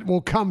 that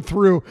will come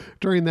through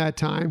during that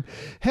time.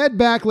 Head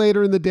back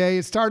later in the day.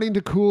 It's starting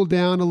to cool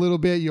down a little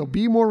bit. You'll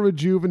be more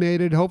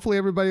rejuvenated. Hopefully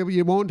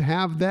you won't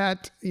have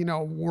that,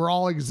 we're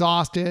all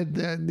exhausted,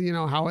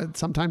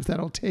 sometimes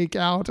that'll take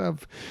out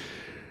of,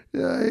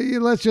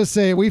 let's just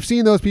say we've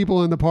seen those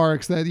people in the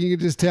parks that you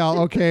can just tell,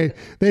 okay,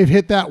 they've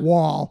hit that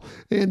wall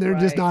and they're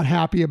just not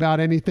happy about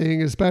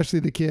anything, especially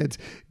the kids.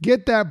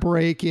 Get that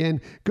break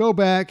in, go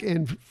back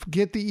and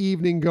get the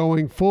evening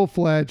going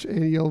full-fledged,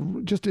 and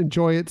you'll just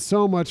enjoy it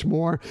so much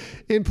more.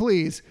 And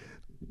please,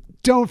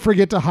 don't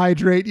forget to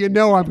hydrate. I'm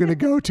going to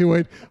go to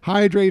it.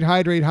 Hydrate,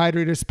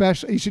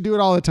 especially. You should do it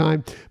all the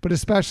time, but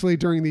especially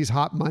during these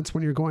hot months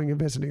when you're going and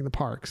visiting the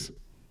parks.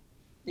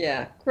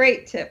 Yeah,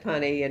 great tip,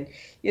 honey. And,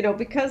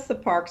 because the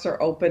parks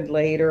are opened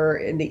later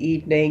in the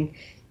evening,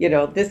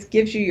 this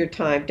gives you your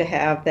time to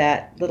have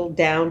that little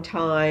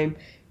downtime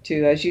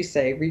to, as you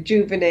say,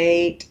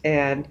 rejuvenate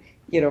and,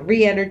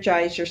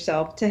 re-energize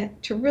yourself to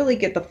really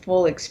get the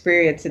full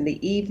experience in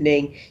the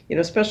evening,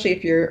 especially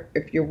if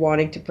you're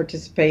wanting to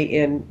participate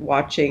in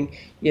watching,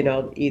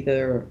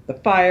 either the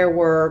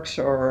fireworks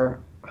or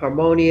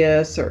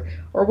harmonious or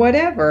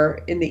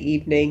whatever in the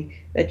evening,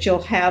 that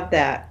you'll have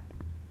that,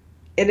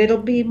 and it'll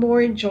be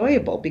more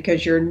enjoyable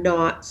because you're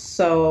not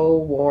so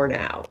worn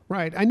out.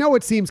 Right. I know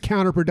it seems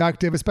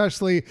counterproductive,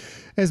 especially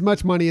as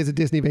much money as a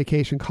Disney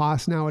vacation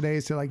costs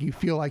nowadays. So you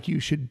feel like you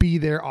should be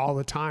there all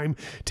the time,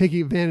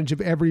 taking advantage of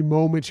every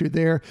moment you're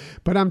there.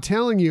 But I'm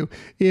telling you,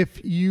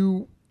 if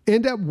you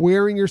end up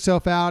wearing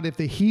yourself out, if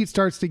the heat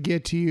starts to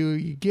get to you,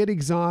 you get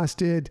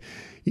exhausted,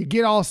 you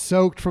get all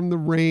soaked from the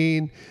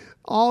rain,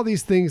 all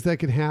these things that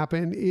can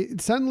happen.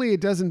 Suddenly it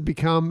doesn't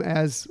become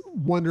as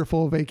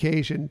wonderful a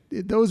vacation.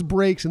 Those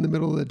breaks in the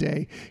middle of the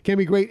day can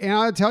be great. And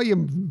I'll tell you,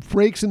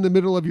 breaks in the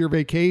middle of your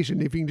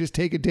vacation, if you can just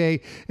take a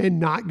day and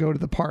not go to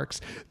the parks,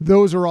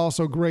 those are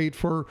also great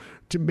to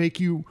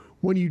make you,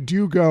 when you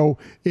do go,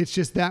 it's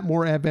just that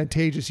more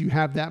advantageous. You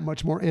have that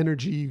much more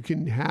energy. You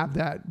can have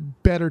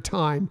that better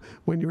time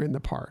when you're in the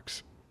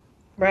parks.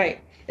 Right.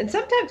 And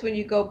sometimes when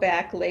you go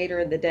back later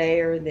in the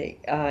day or in the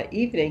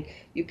evening,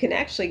 you can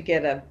actually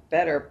get a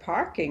better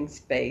parking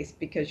space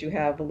because you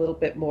have a little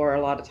bit more,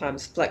 a lot of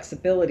times,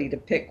 flexibility to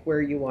pick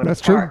where you want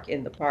to park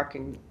in the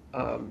parking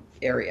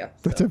area.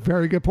 So. That's a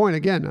very good point.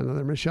 Again,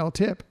 another Michelle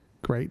tip.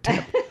 Great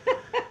tip.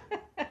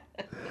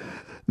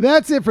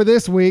 That's it for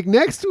this week.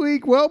 Next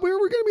week, well, we're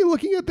going to be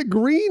looking at the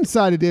green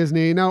side of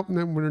Disney. No,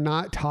 we're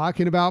not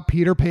talking about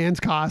Peter Pan's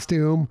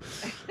costume.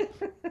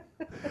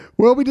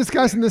 We'll be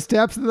discussing the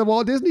steps that the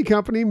Walt Disney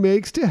Company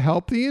makes to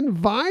help the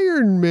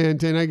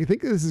environment. And I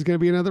think this is going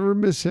to be another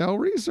Michelle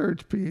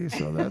research piece.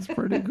 So that's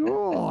pretty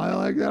cool. I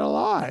like that a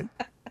lot.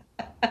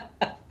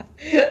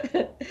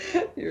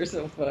 You're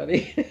so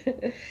funny.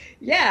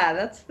 Yeah,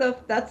 that's the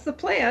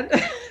plan.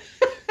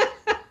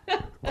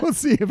 We'll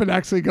see if it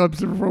actually comes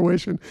to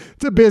fruition.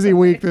 It's a busy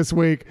week this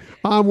week.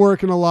 I'm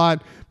working a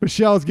lot.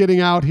 Michelle's getting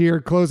out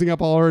here, closing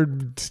up all her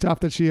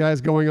stuff that she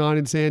has going on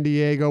in San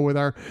Diego with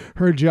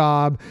her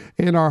job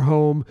and our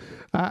home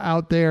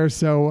out there.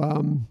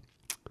 So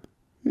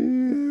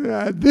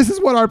this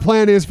is what our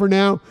plan is for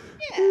now.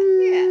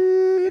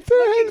 Yeah.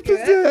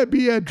 There's to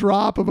be a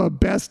drop of a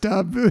best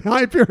of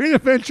Hyperion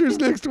Adventures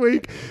next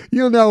week.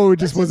 You'll know it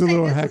just was a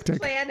little hectic.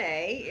 Plan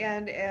A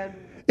and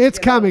it's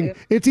coming.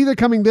 It's either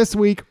coming this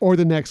week or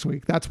the next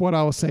week. That's what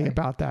I will say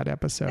about that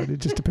episode. It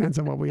just depends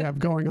on what we have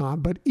going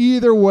on. But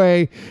either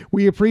way,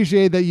 we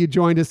appreciate that you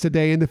joined us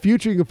today. In the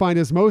future, you can find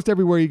us most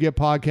everywhere you get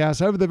podcasts.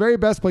 However, the very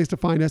best place to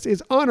find us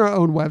is on our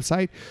own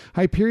website,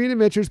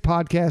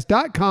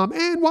 HyperionAdventurespodcast.com.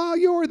 And while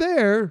you're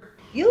there,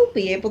 you'll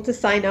be able to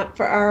sign up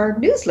for our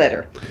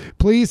newsletter.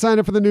 Please sign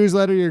up for the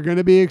newsletter. You're going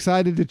to be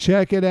excited to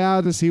check it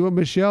out, to see what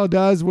Michelle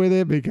does with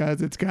it,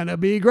 because it's going to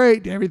be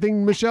great.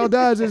 Everything Michelle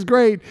does is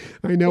great.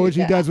 I know what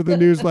she does with the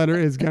newsletter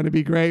is going to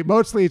be great.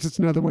 Mostly it's just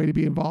another way to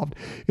be involved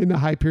in the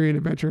Hyperion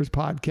Adventures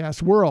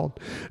podcast world.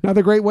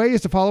 Another great way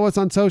is to follow us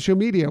on social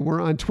media.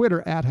 We're on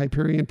Twitter at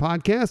Hyperion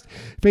Podcast,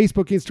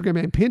 Facebook,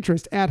 Instagram, and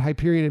Pinterest at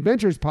Hyperion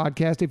Adventures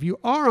Podcast. If you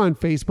are on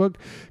Facebook,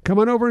 come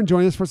on over and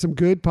join us for some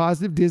good,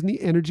 positive Disney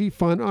energy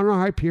fun on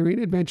our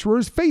Hyperion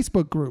Adventurers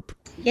Facebook group.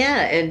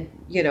 Yeah, and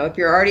if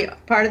you're already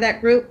part of that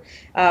group,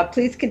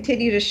 please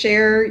continue to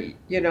share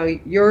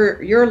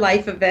your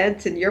life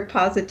events and your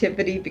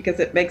positivity, because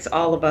it makes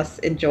all of us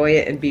enjoy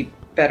it and be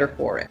better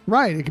for it.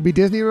 Right. It could be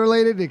Disney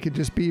related. It could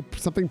just be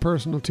something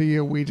personal to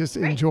you. We just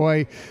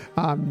enjoy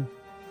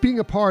being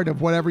a part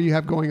of whatever you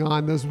have going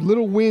on, those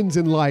little wins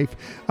in life.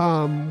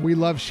 We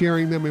love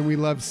sharing them, and we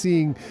love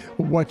seeing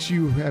what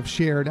you have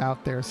shared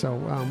out there. So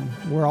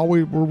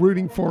we're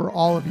rooting for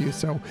all of you.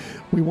 So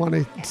we want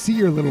to see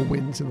your little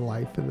wins in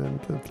life, and then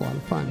that's a lot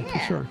of fun for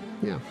sure.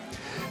 Yeah.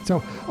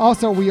 So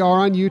also we are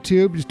on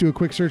YouTube. Just do a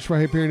quick search for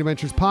Hyperion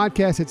Adventures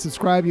Podcast. Hit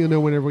subscribe. You'll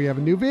know whenever we have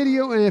a new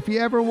video. And if you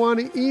ever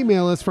want to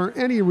email us for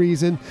any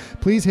reason,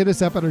 please hit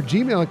us up at our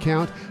Gmail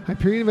account,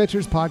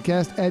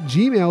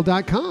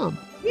 HyperionAdventuresPodcast@gmail.com.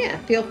 Yeah,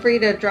 feel free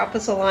to drop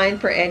us a line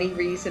for any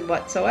reason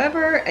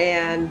whatsoever,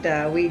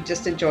 and we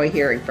just enjoy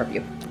hearing from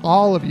you.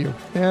 All of you,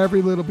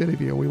 every little bit of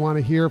you. We want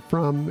to hear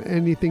from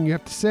anything you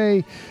have to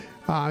say.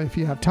 If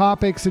you have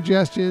topic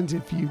suggestions,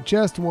 if you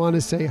just want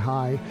to say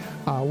hi,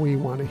 we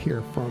want to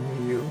hear from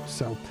you.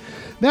 So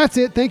that's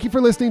it. Thank you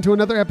for listening to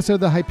another episode of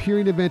the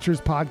Hyperion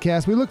Adventures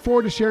Podcast. We look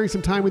forward to sharing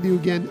some time with you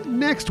again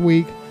next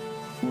week,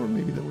 or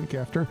maybe the week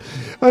after.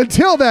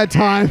 Until that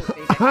time,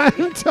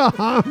 I'm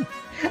Tom.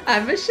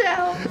 I'm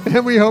Michelle.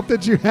 And we hope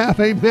that you have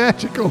a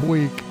magical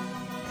week.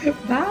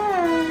 Bye.